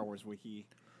a Star Wars wiki.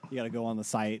 You got to go on the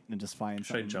site and just find.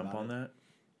 Should I jump on that?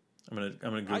 I'm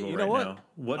gonna Google now.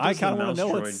 What does the mouse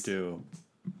droid do?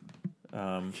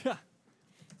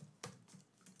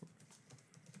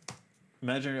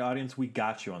 Imaginary audience, we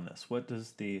got you on this. What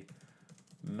does the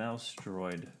mouse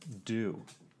droid do?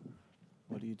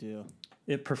 What do you do?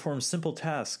 It performs simple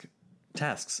tasks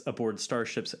aboard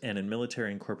starships and in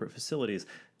military and corporate facilities.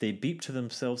 They beep to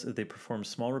themselves as they perform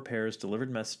small repairs,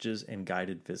 delivered messages, and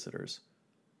guided visitors.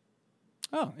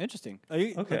 Oh, interesting.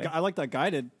 Okay. I like that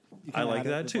guided. I like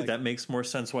that too. That makes more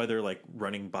sense why they're like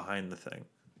running behind the thing.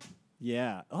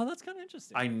 Yeah. Oh, that's kind of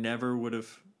interesting. I never would have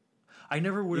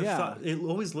thought. It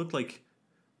always looked like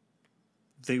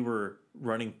they were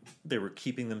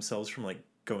keeping themselves from like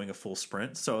going a full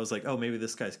sprint. So I was like, oh, maybe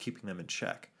this guy's keeping them in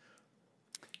check.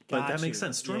 But that makes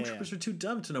sense. Stormtroopers are too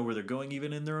dumb to know where they're going,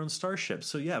 even in their own starship.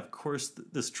 So yeah, of course,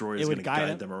 this droid is going to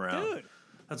guide them around. Dude.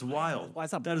 That's wild. Why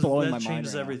is that blowing my mind? That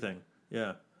changes everything.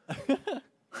 Yeah.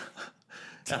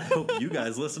 I hope you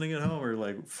guys listening at home are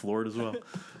like floored as well.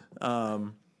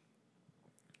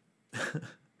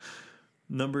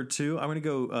 Number 2, I'm going to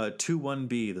go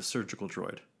 21B, the surgical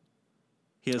droid.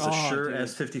 He has a Shure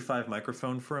S55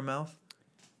 microphone for a mouth.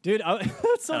 Dude,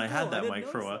 that's so and I had that mic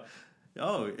for a while.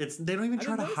 Oh, they don't even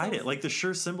try to hide it. Like the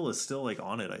Shure symbol is still like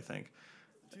on it, I think.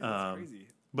 Dude, that's crazy.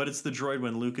 But it's the droid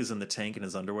when Luke is in the tank in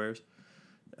his underwears.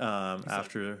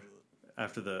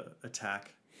 After the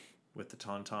attack with the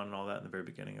Tauntaun and all that in the very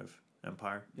beginning of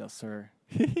Empire. Yes, sir.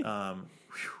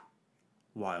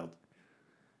 Wild.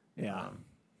 Yeah.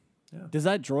 Does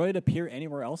that droid appear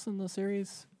anywhere else in the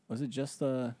series? Was it just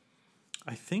the...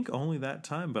 I think only that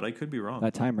time, but I could be wrong.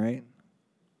 That time, right?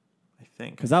 I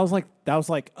think. Because that was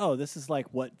like, oh, this is like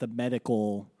what the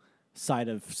medical side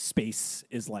of space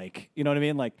is like. You know what I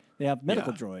mean? Like they have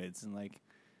medical droids and like,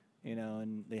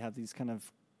 and they have these kind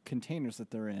of containers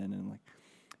that they're in and like,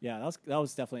 yeah, that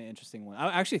was definitely an interesting one.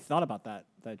 I actually thought about that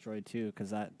droid too because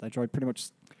that droid pretty much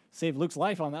saved Luke's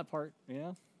life on that part.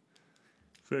 Yeah.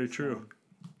 Very true.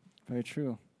 Very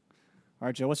true. All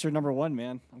right, Joe, what's your number 1,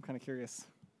 man? I'm kind of curious.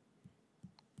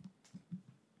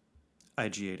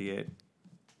 IG-88.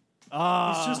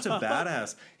 He's just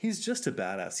a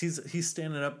badass. He's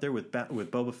standing up there with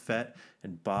Boba Fett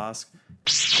and Bosk.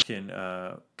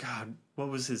 God, what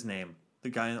was his name? The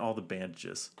guy in all the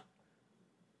bandages.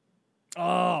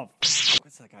 Oh,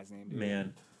 what's that guy's name, dude?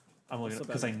 Man, I'm looking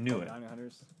because I knew it. Bounty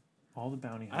hunters. All the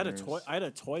bounty hunters. I had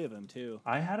a toy of him too.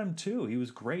 I had him too. He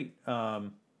was great.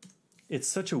 It's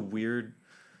so many weird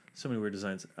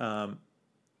designs.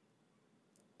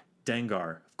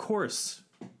 Dengar, of course.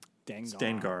 Dengar. It's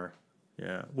Dengar.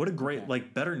 Yeah. What a great,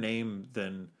 like, better name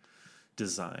than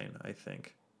design, I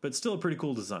think. But still a pretty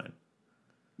cool design.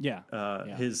 Yeah.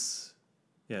 His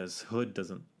hood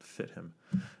doesn't fit him.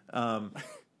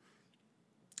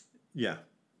 Yeah.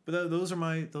 But those are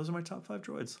my top 5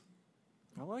 droids.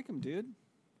 I like him, dude.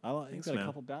 He's got a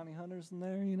couple bounty hunters in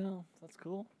there, That's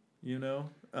cool.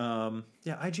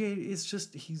 IG-8 is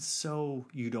just, he's so,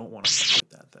 you don't want to fuck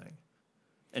with that thing.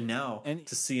 And now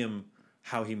to see him,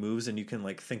 how he moves, and you can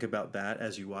like think about that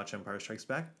as you watch Empire Strikes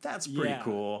Back. That's pretty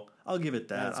cool. I'll give it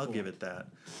that. Give it that.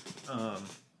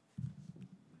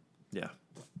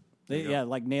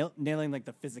 Like nailing like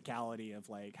the physicality of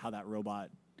like how that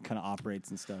robot kind of operates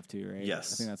and stuff too, right?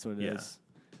 Yes. I think that's what it is.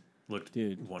 Looked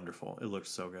wonderful. It looked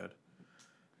so good.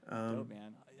 Dope,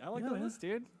 man. I like that list,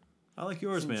 dude. I like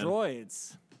yours, man.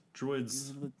 Droids.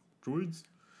 Droids.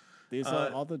 These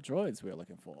are all the droids we're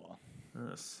looking for.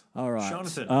 Yes. All right.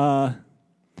 Jonathan.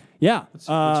 What's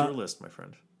your list, my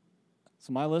friend?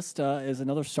 So my list is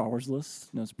another Star Wars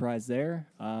list. No surprise there.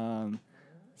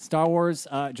 Star Wars.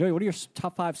 Joey, what are your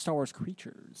top 5 Star Wars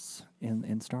creatures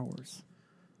in Star Wars?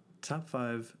 Top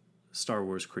 5 Star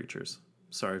Wars creatures.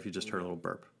 Sorry if you just heard a little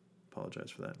burp.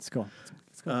 Apologize for that. It's cool.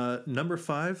 Number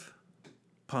 5,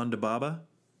 Ponda Baba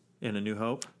in A New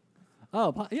Hope.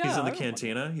 Oh, yeah. He's in the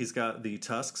cantina. He's got the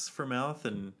tusks for mouth,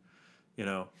 and, he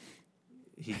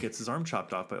gets his arm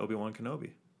chopped off by Obi-Wan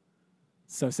Kenobi.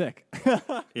 So sick.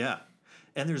 Yeah.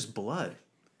 And there's blood.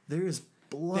 There is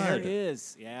blood. There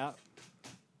is. Yeah.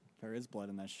 There is blood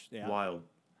in that. Wild.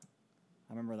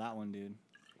 I remember that one, dude.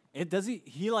 He doesn't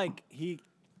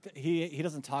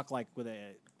talk like with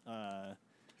a.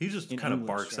 He just kind of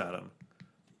barks at him.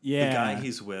 Yeah. The guy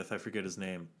he's with, I forget his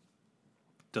name,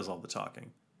 does all the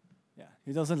talking. Yeah.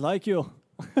 He doesn't like you.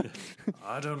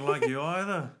 I don't like you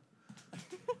either.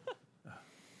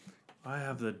 I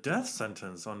have the death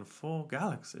sentence on full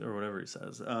galaxy, or whatever he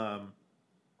says. God,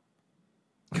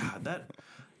 I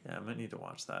might need to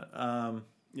watch that. I'm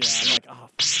like, oh,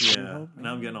 yeah.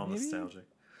 Now I'm getting all nostalgic.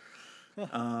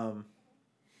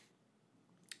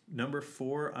 Number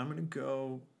 4, I'm gonna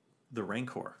go the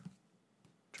Rancor.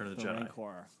 Return of the Jedi.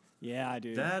 Rancor. Yeah,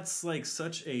 dude. That's like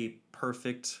such a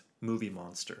perfect movie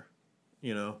monster.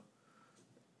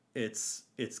 It's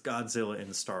Godzilla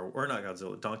in Star Wars, or not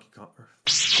Godzilla, Donkey Kong.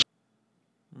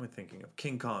 What am I thinking of?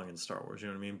 King Kong in Star Wars, you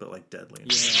know what I mean? But like deadly.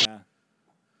 Yeah.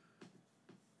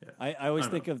 I always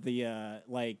think of the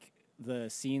the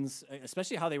scenes,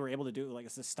 especially how they were able to do like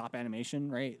it's a stop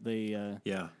animation, right? They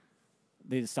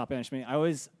stop animation.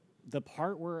 The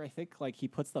part where I think like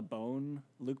Luke puts the bone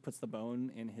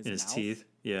in his mouth, teeth,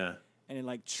 yeah, and it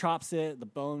like chops it. The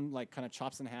bone like kind of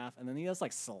chops in half, and then he has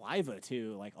like saliva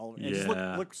too, like all. It just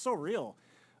looks so real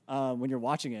when you're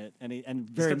watching it, and he's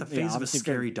got the face of a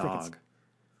scary dog.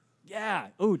 Yeah.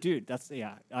 Oh, dude, that's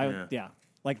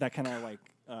like that kind of like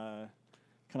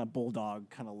kind of bulldog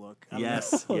kind of look.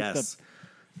 Yes. Yes.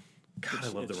 God, I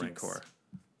love the Rancor.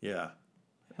 Yeah.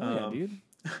 Yeah, dude.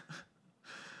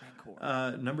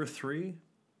 Number 3,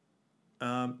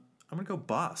 I'm gonna go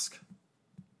Bosk.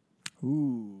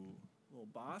 Ooh, little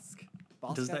Bosk.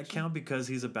 Does that count because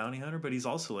he's a bounty hunter, but he's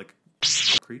also like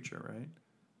a creature, right?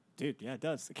 Dude, yeah, it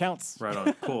does. It counts. Right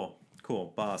on. Cool.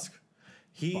 Bosk.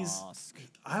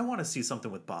 I want to see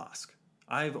something with Bosk.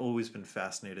 I've always been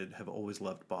fascinated, have always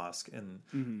loved Bosk, and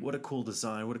what a cool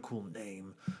design, what a cool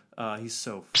name. He's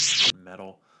so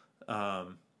metal. I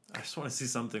just want to see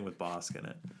something with Bosk in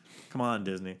it. Come on,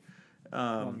 Disney.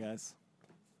 Come on, guys.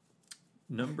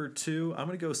 Number 2, I'm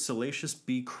going to go Salacious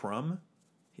B. Crumb.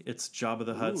 It's Jabba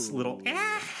the Hutt's little,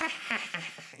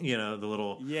 the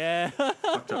little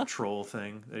fucked up troll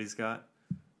thing that he's got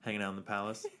hanging out in the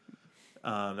palace.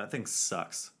 That thing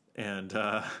sucks. And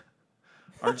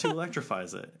R2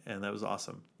 electrifies it, and that was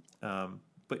awesome.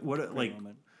 But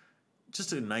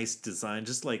just a nice design.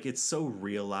 Just like it's so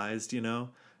realized,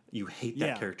 you hate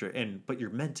that character, but you're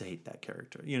meant to hate that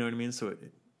character. You know what I mean? So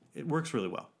it works really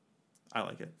well. I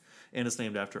like it, and it's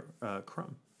named after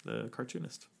Crumb, the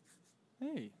cartoonist.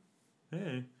 Hey.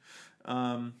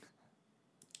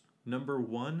 Number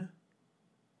 1,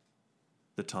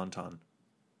 the Tauntaun.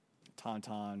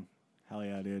 Tauntaun, hell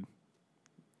yeah, dude.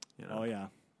 Oh yeah.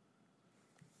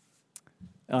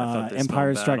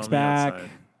 Empire Strikes Back.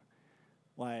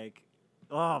 Like,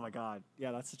 oh my god,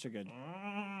 yeah, that's such a good.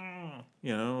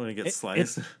 When it gets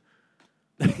sliced.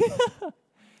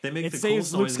 They make it the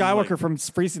saves cool Luke Skywalker from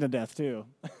freezing to death too.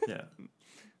 Yeah,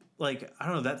 like I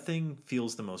don't know, that thing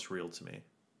feels the most real to me,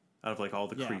 out of like all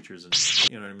the creatures and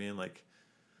you know what I mean. Like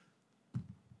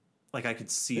I could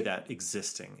see that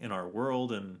existing in our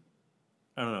world, and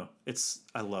I don't know.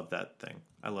 I love that thing.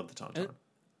 I love the Tauntaun.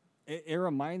 it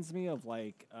reminds me of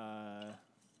like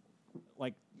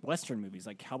Western movies,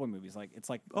 like cowboy movies. Like it's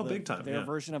like big time, their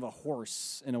version of a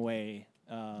horse in a way.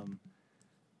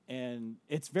 And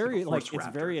it's very like it's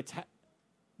very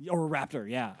or a raptor,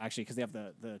 yeah, actually, because they have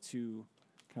the two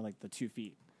kind of like the 2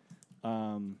 feet.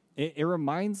 It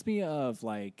reminds me of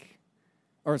like,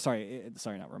 or sorry,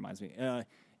 not reminds me.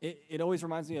 It always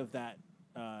reminds me of that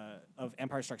of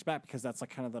Empire Strikes Back, because that's like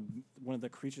kind of one of the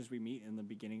creatures we meet in the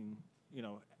beginning. You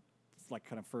know, it's like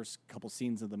kind of first couple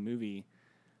scenes of the movie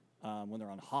when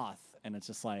they're on Hoth, and it's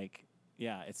just like,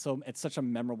 yeah, it's such a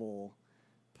memorable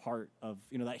part of,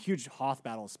 you know, that huge Hoth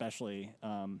battle, especially.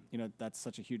 You know, that's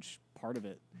such a huge part of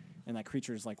it, and that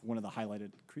creature is like one of the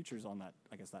highlighted creatures on that,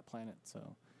 I guess, that planet. So,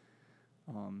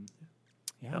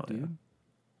 yeah, Hell dude, yeah.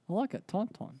 I like it.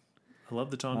 Tauntaun. I love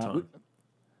the Tauntaun.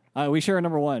 We share a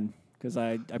number one because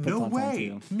I put Tauntaun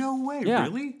too. No way, yeah.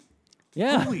 Really?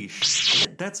 Yeah. Holy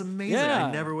shit, that's amazing. Yeah.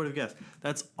 I never would have guessed.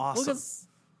 That's awesome.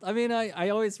 Well, I mean, I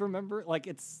always remember,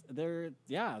 like, they're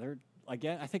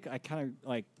again, I think I kind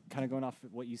of going off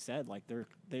what you said, like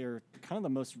they're kind of the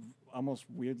most almost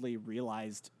weirdly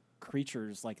realized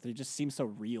creatures. Like they just seem so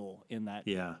real in that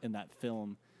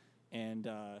film, and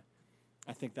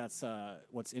I think that's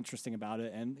what's interesting about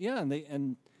it. And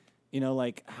and you know,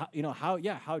 like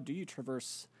how do you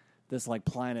traverse this like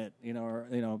planet, you know, or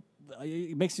you know,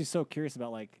 it makes you so curious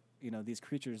about, like, you know, these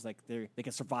creatures, like they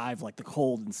can survive like the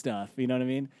cold and stuff, you know what I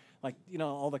mean? Like, you know,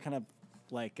 all the kind of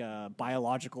like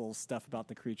biological stuff about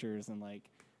the creatures, and like,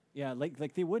 yeah,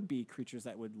 like they would be creatures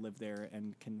that would live there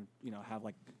and can, you know, have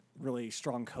like really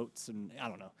strong coats, and I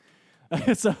don't know.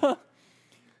 So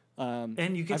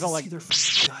and you get to see their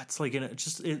guts, like, and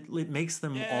it makes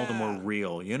them all the more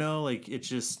real, you know, like it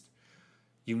just,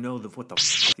 you know, what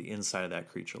the inside of that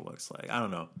creature looks like. I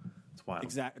don't know, it's wild.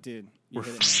 Exactly, dude. You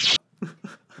hit it,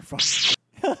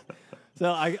 man.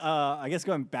 So I guess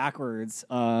going backwards,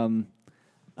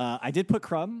 I did put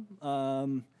Crumb.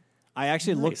 I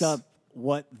actually looked up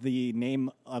what the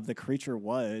name of the creature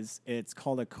was. It's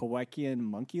called a Kowekian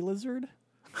monkey lizard.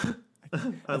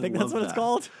 I think that's what it's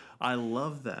called. I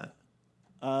love that.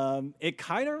 It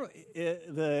kind of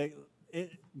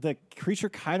the creature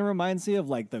kind of reminds me of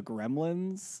like the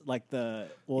gremlins, like the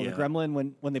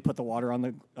gremlin when they put the water on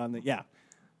the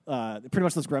pretty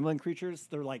much those gremlin creatures.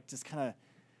 They're like just kind of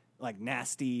like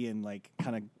nasty and like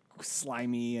kind of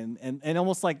slimy and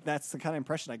almost like that's the kind of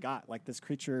impression I got. Like this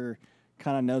creature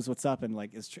kind of knows what's up and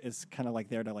like is kind of like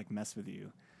there to like mess with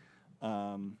you,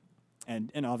 and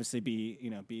obviously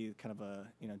be kind of a,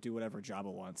 you know, do whatever job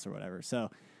it wants or whatever.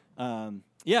 So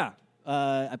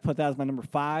I put that as my number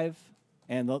 5,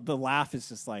 and the laugh is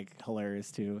just like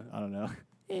hilarious too. I don't know.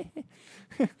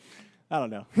 I don't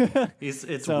know. It's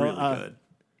really good.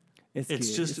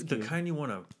 It's just the kind you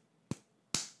want to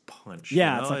punch.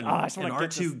 Yeah, you know? it's like, and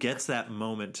R2 gets that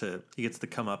moment he gets the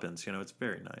comeuppance. You know, it's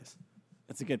very nice.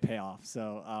 It's a good payoff.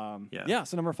 So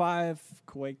so number 5,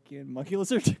 Kowekian monkey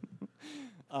lizard.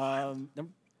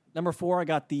 Number 4, I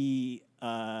got the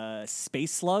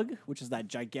space slug, which is that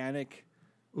gigantic.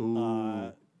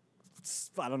 I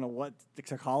don't know what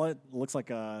to call it. It looks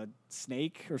like a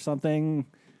snake or something.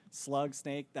 Slug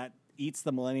snake that eats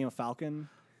the Millennium Falcon.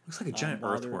 Looks like a giant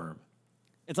earthworm.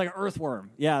 It's like an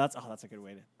earthworm. Yeah, that's a good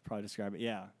way to probably describe it.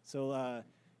 Yeah. So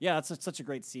that's such a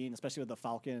great scene, especially with the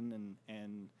Falcon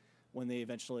and when they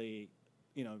eventually,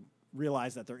 you know,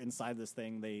 realize that they're inside this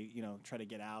thing, they, you know, try to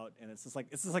get out, and it's just like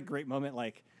a great moment.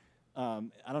 Like, I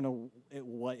don't know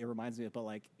what it reminds me of, but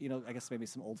like, you know, I guess maybe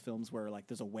some old films where like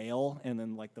there's a whale and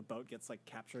then like the boat gets like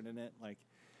captured in it. Like,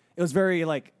 it was very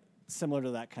like similar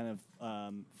to that kind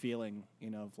of feeling, you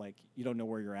know, of like you don't know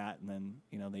where you're at, and then,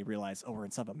 you know, they realize, oh, we're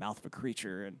inside the mouth of a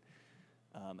creature,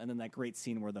 and then that great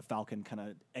scene where the Falcon kind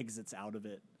of exits out of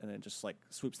it and then just like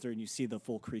swoops through, and you see the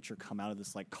full creature come out of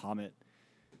this like comet,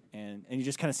 and you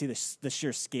just kind of see the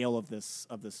sheer scale of this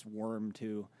worm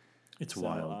too. It's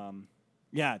wild.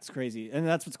 Yeah, it's crazy, and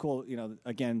that's what's cool. You know,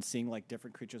 again, seeing like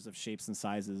different creatures of shapes and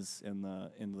sizes in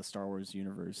the Star Wars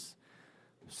universe.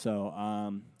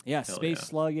 So Space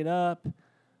Slug it up.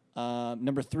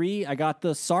 Number 3, I got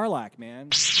the Sarlacc, man.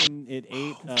 It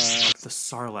ate the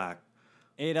Sarlacc.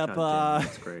 Ate up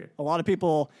that's great. A lot of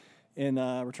people in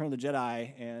Return of the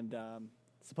Jedi, and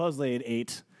supposedly it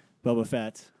ate Boba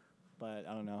Fett, but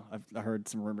I don't know. I've heard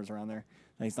some rumors around there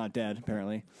that he's not dead,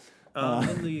 apparently.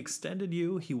 In the extended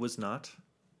U, he was not,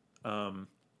 but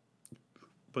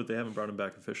they haven't brought him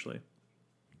back officially.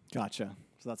 Gotcha.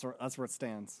 So that's where it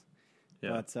stands.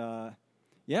 Yeah. But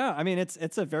I mean,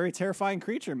 it's a very terrifying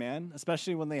creature, man.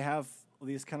 Especially when they have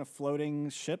these kind of floating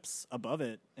ships above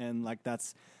it, and like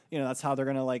that's how they're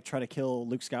gonna like try to kill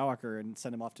Luke Skywalker and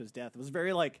send him off to his death. It was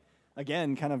very like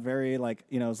again, kind of very like,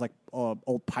 you know, it's like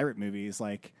old pirate movies,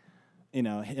 like, you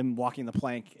know, him walking the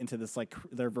plank into this like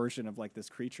their version of like this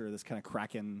creature, this kind of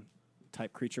kraken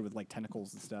type creature with like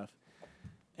tentacles and stuff.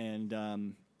 And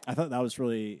I thought that was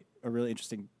really a really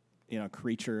interesting, you know,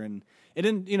 creature, and it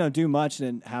didn't, you know, do much,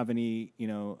 didn't have any,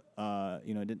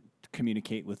 didn't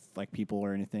communicate with like people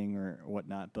or anything or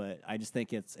whatnot. But I just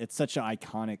think it's such an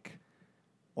iconic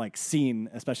like scene,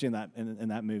 especially in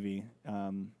that movie.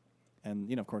 And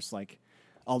you know, of course, like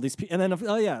all these people, and then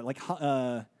like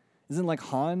isn't like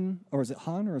Han, or is it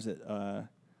Han, or is it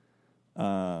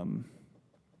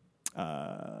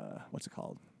what's it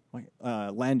called? Like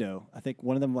Lando. I think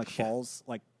one of them like falls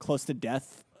like close to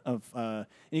death of and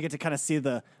you get to kind of see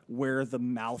where the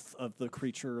mouth of the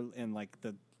creature and like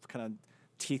the kind of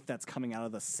teeth that's coming out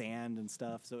of the sand and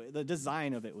stuff. So the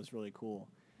design of it was really cool.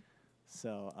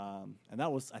 So and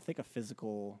that was, I think, a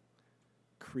physical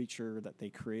creature that they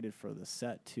created for the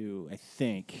set too, I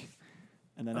think.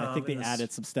 And then I think they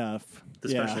added some stuff. The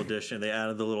special edition, they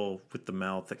added the little with the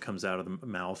mouth that comes out of the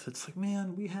mouth. It's like,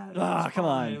 man, we had it. Come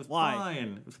on. It was Why?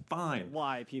 fine. It was fine.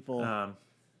 Why, people? God,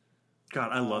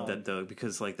 I love that though,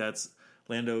 because like that's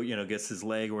Lando, you know, gets his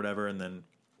leg or whatever, and then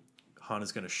Han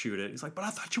is going to shoot it. He's like, but I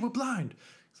thought you were blind.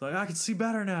 It's like, I can see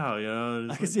better now, you know.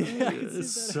 I can see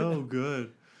it's so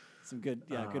good. Some good,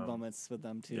 good moments with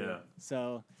them too. Yeah.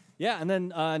 So, yeah, and then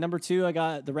number 2, I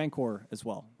got the Rancor as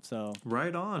well. So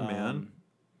right on, man.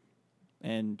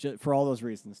 And for all those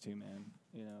reasons too, man.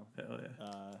 You know, hell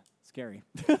yeah. Scary.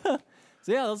 So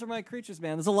yeah, those are my creatures,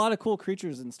 man. There's a lot of cool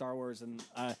creatures in Star Wars, and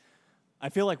I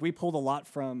feel like we pulled a lot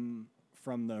from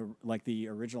the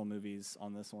original movies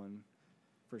on this one,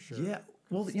 for sure. Yeah.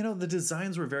 Well, you know, the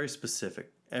designs were very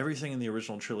specific. Everything in the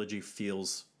original trilogy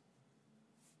feels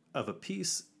of a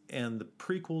piece, and the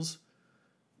prequels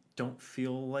don't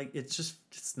feel like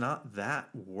it's not that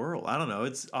world. I don't know.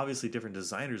 It's obviously different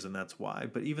designers, and that's why.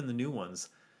 But even the new ones,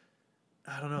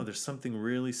 I don't know. There's something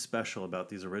really special about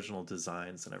these original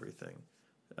designs and everything.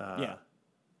 Yeah.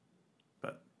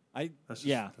 But that's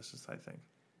just I think.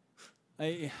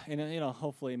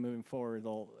 Hopefully moving forward,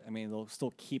 they'll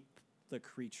still keep the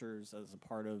creatures as a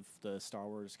part of the Star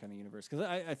Wars kind of universe. Because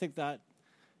I think that,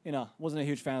 you know, wasn't a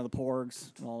huge fan of the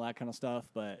Porgs and all that kind of stuff,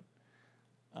 but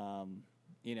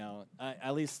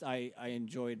at least I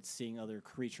enjoyed seeing other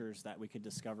creatures that we could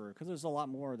discover, because there's a lot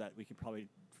more that we could probably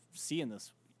see in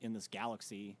this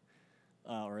galaxy,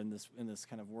 or in this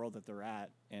kind of world that they're at.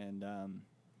 And I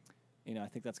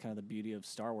think that's kind of the beauty of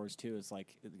Star Wars too. Is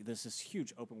like there's this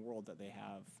huge open world that they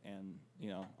have, and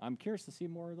I'm curious to see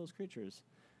more of those creatures.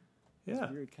 Yeah,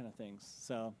 those weird kind of things.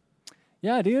 So,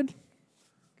 yeah, dude,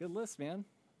 good list, man.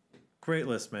 Great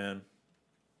list, man.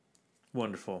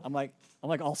 Wonderful. I'm like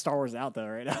all Star Wars out though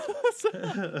right now.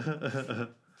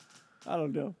 I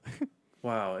don't know.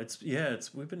 Wow,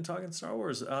 we've been talking Star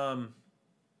Wars. There's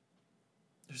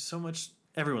so much.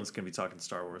 Everyone's gonna be talking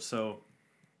Star Wars, so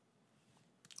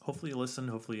hopefully you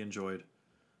listened. Hopefully you enjoyed.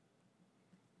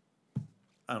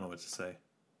 I don't know what to say.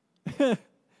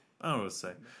 I don't know what to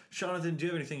say. Jonathan, do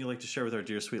you have anything you'd like to share with our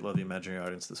dear, sweet, lovely imaginary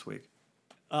audience this week?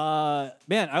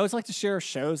 Man, I always like to share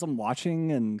shows I'm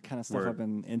watching and kind of stuff I've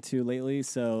been into lately.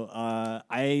 So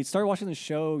I started watching the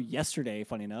show yesterday,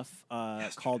 funny enough,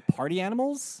 called Party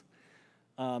Animals.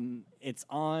 It's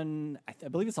on, I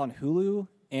believe it's on Hulu,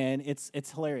 and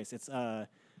it's hilarious. It's the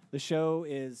show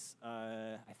is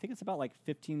I think it's about like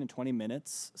 15 to 20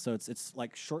 minutes, so it's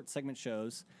like short segment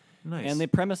shows. Nice. And the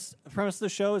premise of the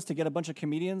show is to get a bunch of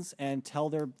comedians and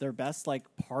tell their best like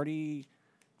party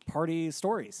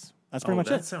stories. That's pretty much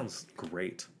it. That sounds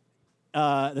great.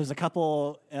 There's a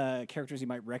couple characters you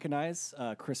might recognize.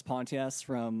 Chris Pontius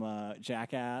from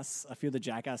Jackass. A few of the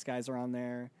Jackass guys are on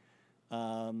there.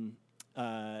 Fred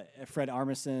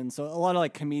Armisen. So a lot of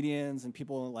like comedians and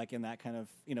people like in that kind of,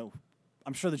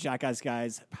 I'm sure the Jackass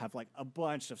guys have like a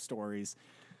bunch of stories.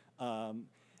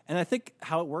 And I think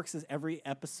how it works is every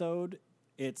episode,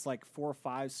 it's like 4 or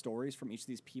 5 stories from each of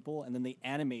these people, and then they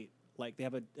animate. Like they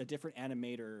have a different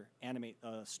animator animate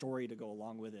a story to go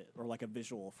along with it, or like a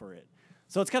visual for it.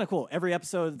 So it's kind of cool. Every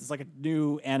episode is like a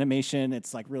new animation.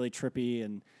 It's like really trippy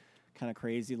and kind of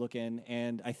crazy looking.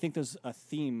 And I think there's a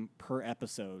theme per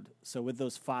episode. So with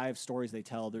those 5 stories they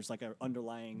tell, there's like an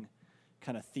underlying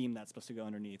kind of theme that's supposed to go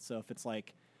underneath. So if it's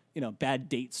like, bad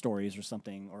date stories or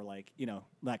something, or like,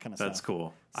 that kind of stuff. That's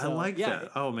cool. So, I like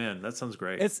that. Oh man, that sounds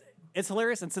great. It's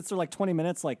hilarious, and since they're like 20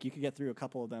 minutes, like you could get through a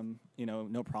couple of them,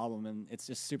 no problem. And it's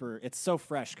just it's so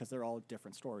fresh because they're all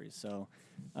different stories. So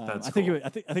that's I think cool. I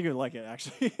think you would like it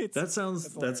actually. That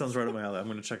sounds right up my alley. I'm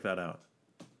going to check that out.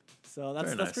 So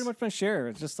that's pretty much my share.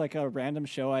 It's just like a random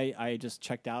show I just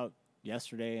checked out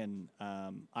yesterday, and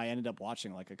I ended up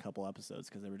watching like a couple episodes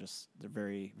because they're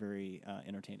very, very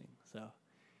entertaining. So,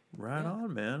 right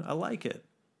on, man. I like it.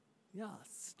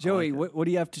 Yes, Joey, what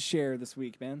do you have to share this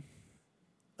week, man?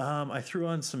 I threw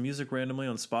on some music randomly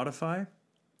on Spotify,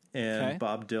 and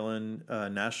Bob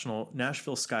Dylan,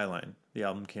 Nashville Skyline. The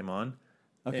album came on,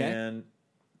 and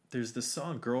there's this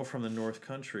song "Girl from the North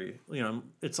Country." You know,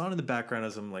 it's on in the background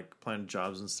as I'm like planning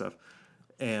jobs and stuff,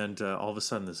 and all of a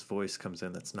sudden this voice comes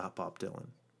in that's not Bob Dylan,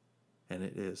 and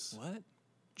it is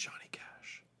Johnny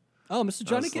Cash. Oh, Mr.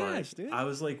 Johnny Cash, dude! I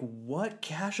was like, "What?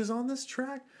 Cash is on this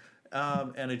track?"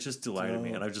 And it just delighted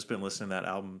me, and I've just been listening to that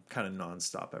album kind of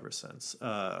nonstop ever since.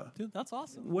 Dude, that's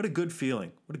awesome. What a good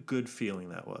feeling! What a good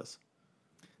feeling that was.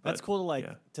 That's cool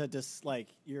to to just like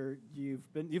you've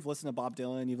listened to Bob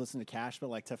Dylan, you've listened to Cash,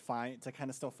 but like to kind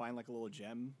of still find like a little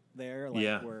gem there,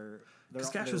 like where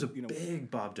because Cash was a big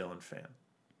Bob Dylan fan.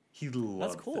 He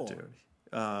loved the dude.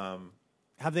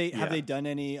 Have they done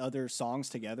any other songs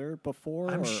together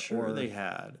before? I'm sure they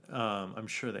had.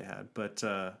 But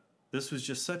this was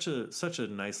just such a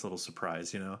nice little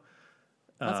surprise, you know.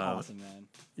 That's awesome, man.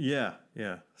 Yeah.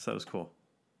 So that was cool.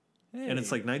 Hey, and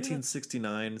it's like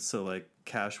 1969, so like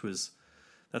Cash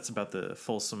that's about the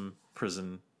Folsom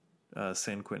Prison,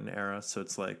 San Quentin era. So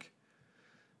it's like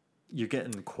you're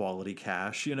getting quality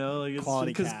Cash, you know, like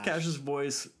quality because Cash's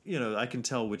voice, you know, I can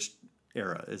tell which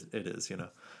era it is, you know.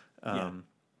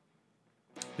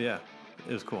 Yeah,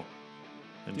 it was cool.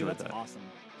 Enjoyed that's that. Awesome.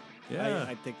 Yeah,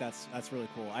 I think that's really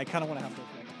cool. I kind of want to have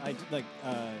to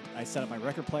I set up my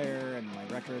record player and my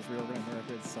records, reorganize my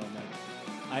records, so I'm like.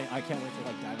 I can't wait to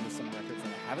like dive into some records that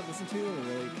I haven't listened to or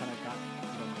really kind of got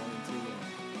more into. And,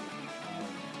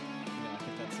 I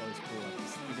think that's always cool. Like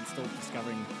just, even still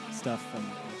discovering stuff from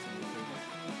some of your favorite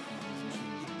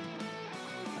musicians.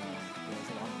 And, there's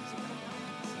a lot of music out there.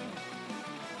 So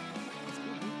that's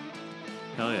cool.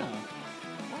 Dude. Hell yeah!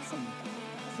 Awesome.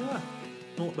 Yeah,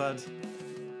 not bad.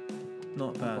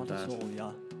 Not bad.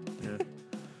 Yeah.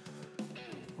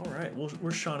 All right. Well,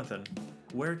 we're Jonathan.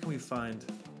 Where can we find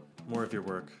more of your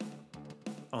work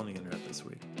on the internet this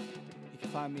week? You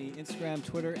can find me Instagram,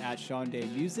 Twitter at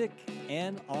SeanDayMusic,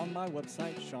 and on my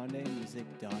website,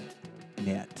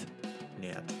 SeanDayMusic.net.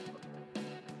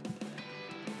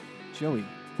 Joey,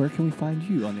 where can we find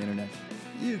you on the internet?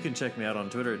 You can check me out on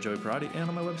Twitter at Joey Parati and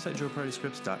on my website,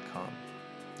 joeyparatyscripts.com.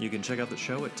 You can check out the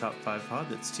show at Top 5 Pod,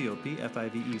 that's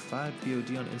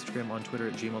TOPFIVE5POD on Instagram, on Twitter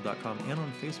at gmail.com, and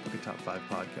on Facebook at Top 5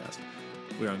 Podcast.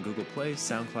 We're on Google Play,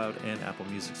 SoundCloud, and Apple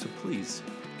Music, so please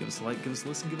give us a like, give us a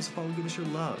listen, give us a follow, give us your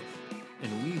love,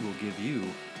 and we will give you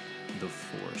the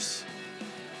Force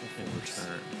in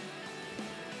return.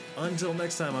 Until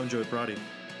next time, I'm Joey Parati.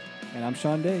 And I'm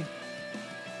Sean Day.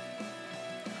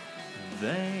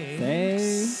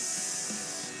 Thanks.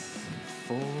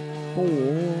 For